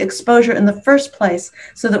from the exposure in the first place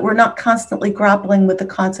so that we're not constantly grappling with the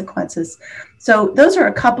consequences. So those are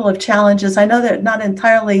a couple of challenges. I know they're not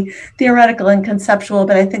entirely theoretical and conceptual,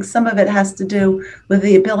 but I think some of it has to do with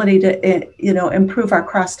the ability to, improve our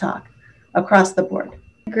crosstalk across the board.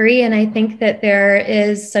 Agree. And I think that there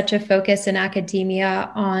is such a focus in academia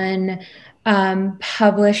on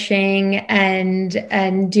publishing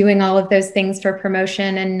and doing all of those things for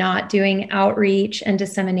promotion and not doing outreach and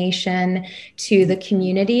dissemination to the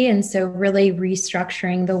community. And so really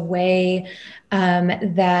restructuring the way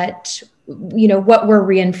that what we're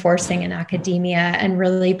reinforcing in academia and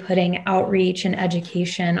really putting outreach and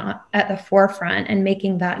education at the forefront and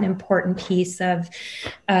making that an important piece of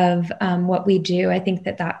what we do. I think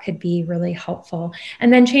that could be really helpful.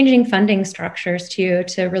 And then changing funding structures too,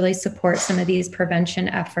 to really support some of these prevention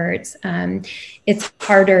efforts. It's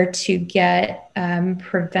harder to get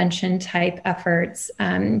prevention type efforts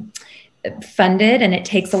funded, and it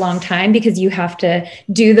takes a long time because you have to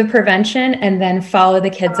do the prevention and then follow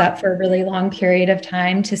the kids up for a really long period of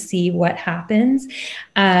time to see what happens.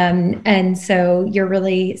 And so you're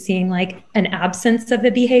really seeing like an absence of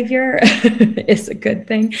the behavior is a good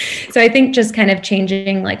thing. So I think just kind of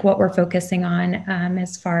changing like what we're focusing on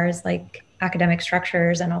as far as like academic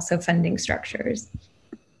structures and also funding structures.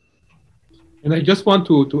 And I just want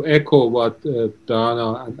to echo what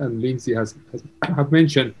Diana and Lindsay have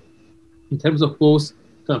mentioned in terms of both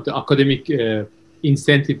kind of the academic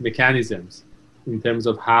incentive mechanisms, in terms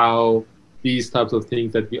of how these types of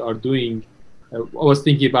things that we are doing. I was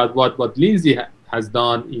thinking about what Lindsay has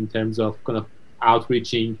done in terms of kind of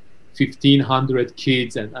outreaching 1,500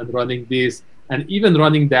 kids and running this, and even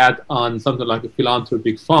running that on something like a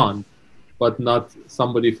philanthropic fund, but not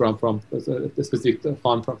somebody from a specific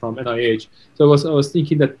fund from NIH. So I was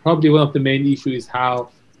thinking that probably one of the main issues is how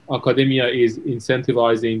academia is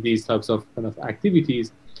incentivizing these types of kind of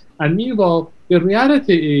activities. And meanwhile, the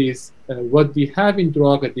reality is what we have in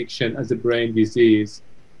drug addiction as a brain disease,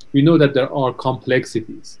 we know that there are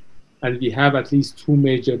complexities. And we have at least two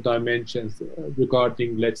major dimensions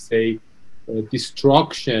regarding, let's say,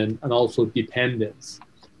 destruction and also dependence,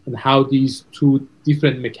 and how these two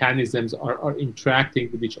different mechanisms are interacting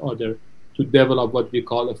with each other to develop what we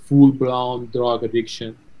call a full-blown drug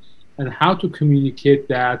addiction, and how to communicate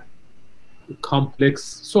that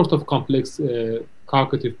complex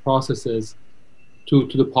cognitive processes to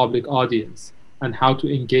the public audience, and how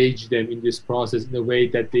to engage them in this process in a way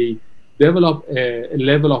that they develop a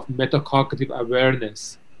level of metacognitive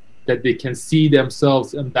awareness, that they can see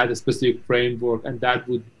themselves in that specific framework, and that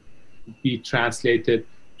would be translated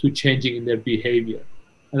to changing in their behavior.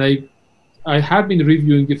 And I have been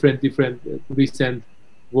reviewing different recent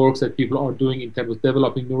works that people are doing in terms of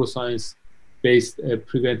developing neuroscience-based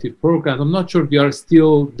preventive programs. I'm not sure we are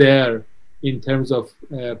still there in terms of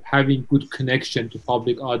having good connection to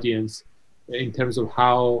public audience, in terms of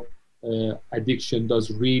how addiction does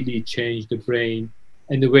really change the brain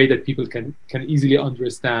in the way that people can easily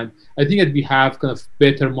understand. I think that we have kind of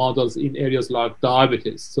better models in areas like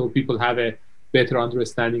diabetes, so people have a better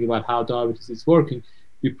understanding about how diabetes is working.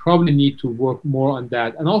 We probably need to work more on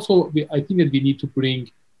that. And also, I think that we need to bring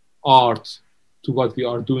art to what we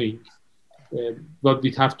are doing. What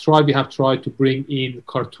we have tried to bring in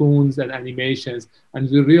cartoons and animations, and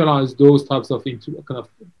we realize those types of kind of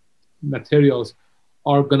materials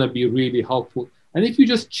are going to be really helpful. And if you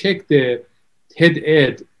just check the TED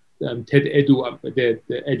Edu,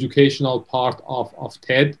 the educational part of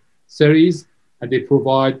TED series, and they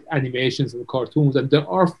provide animations and cartoons, and there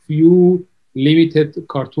are few limited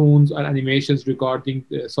cartoons and animations regarding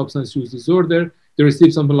the substance use disorder. They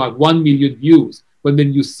receive something like 1 million views, but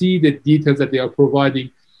when you see the details that they are providing,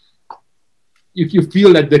 you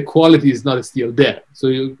feel that the quality is not still there. So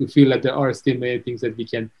you feel that there are still many things that we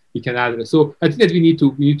can address. So I think that we need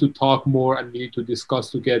to talk more, and we need to discuss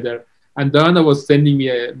together. And Diana was sending me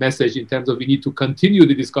a message in terms of we need to continue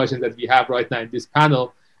the discussion that we have right now in this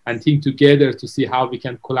panel, and think together to see how we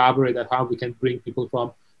can collaborate and how we can bring people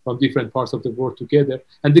from different parts of the world together.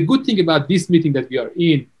 And the good thing about this meeting that we are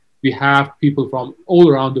in, we have people from all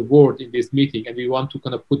around the world in this meeting, and we want to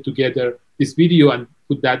kind of put together this video and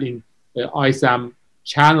put that in ISAM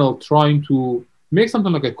channel, trying to make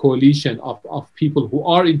something like a coalition of people who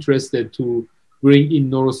are interested to bring in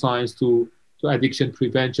neuroscience to addiction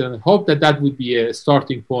prevention, and hope that would be a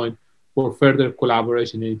starting point for further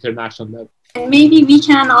collaboration at international level. And maybe we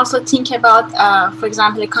can also think about, for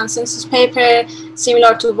example, a consensus paper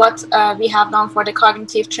similar to what we have done for the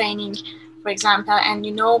cognitive training, for example. And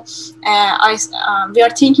we are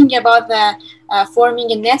thinking about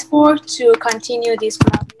forming a network to continue this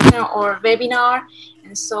collaboration or webinar.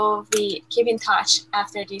 And so we keep in touch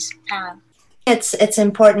after this panel. It's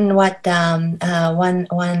important what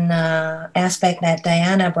one aspect that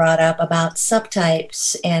Diana brought up about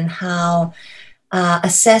subtypes and how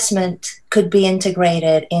assessment could be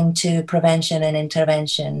integrated into prevention and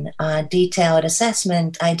intervention. Detailed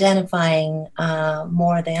assessment, identifying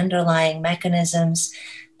more the underlying mechanisms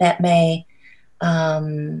that may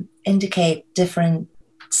indicate different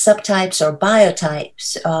subtypes or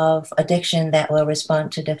biotypes of addiction that will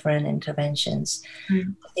respond to different interventions.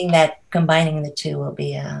 Mm. I think that combining the two will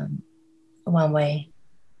be one way.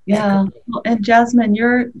 Yeah, and Jasmin,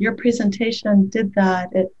 your presentation did that.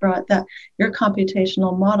 It brought that your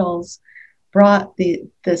computational models brought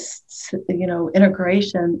this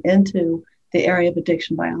integration into the area of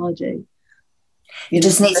addiction biology. It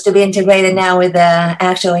just needs to be integrated now with the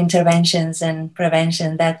actual interventions and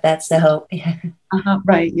prevention. That's the hope.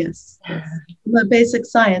 Right. Yes. The basic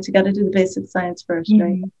science. You got to do the basic science first,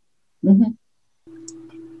 right? Mm-hmm.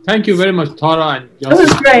 Thank you very much, Tara. And that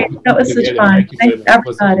was great. That was such fun. Thanks,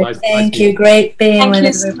 everybody. Thank you. Great being with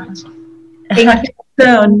us. Thank you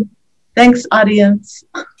soon. Thanks, audience.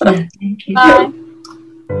 Thank you. Bye.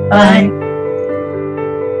 Bye.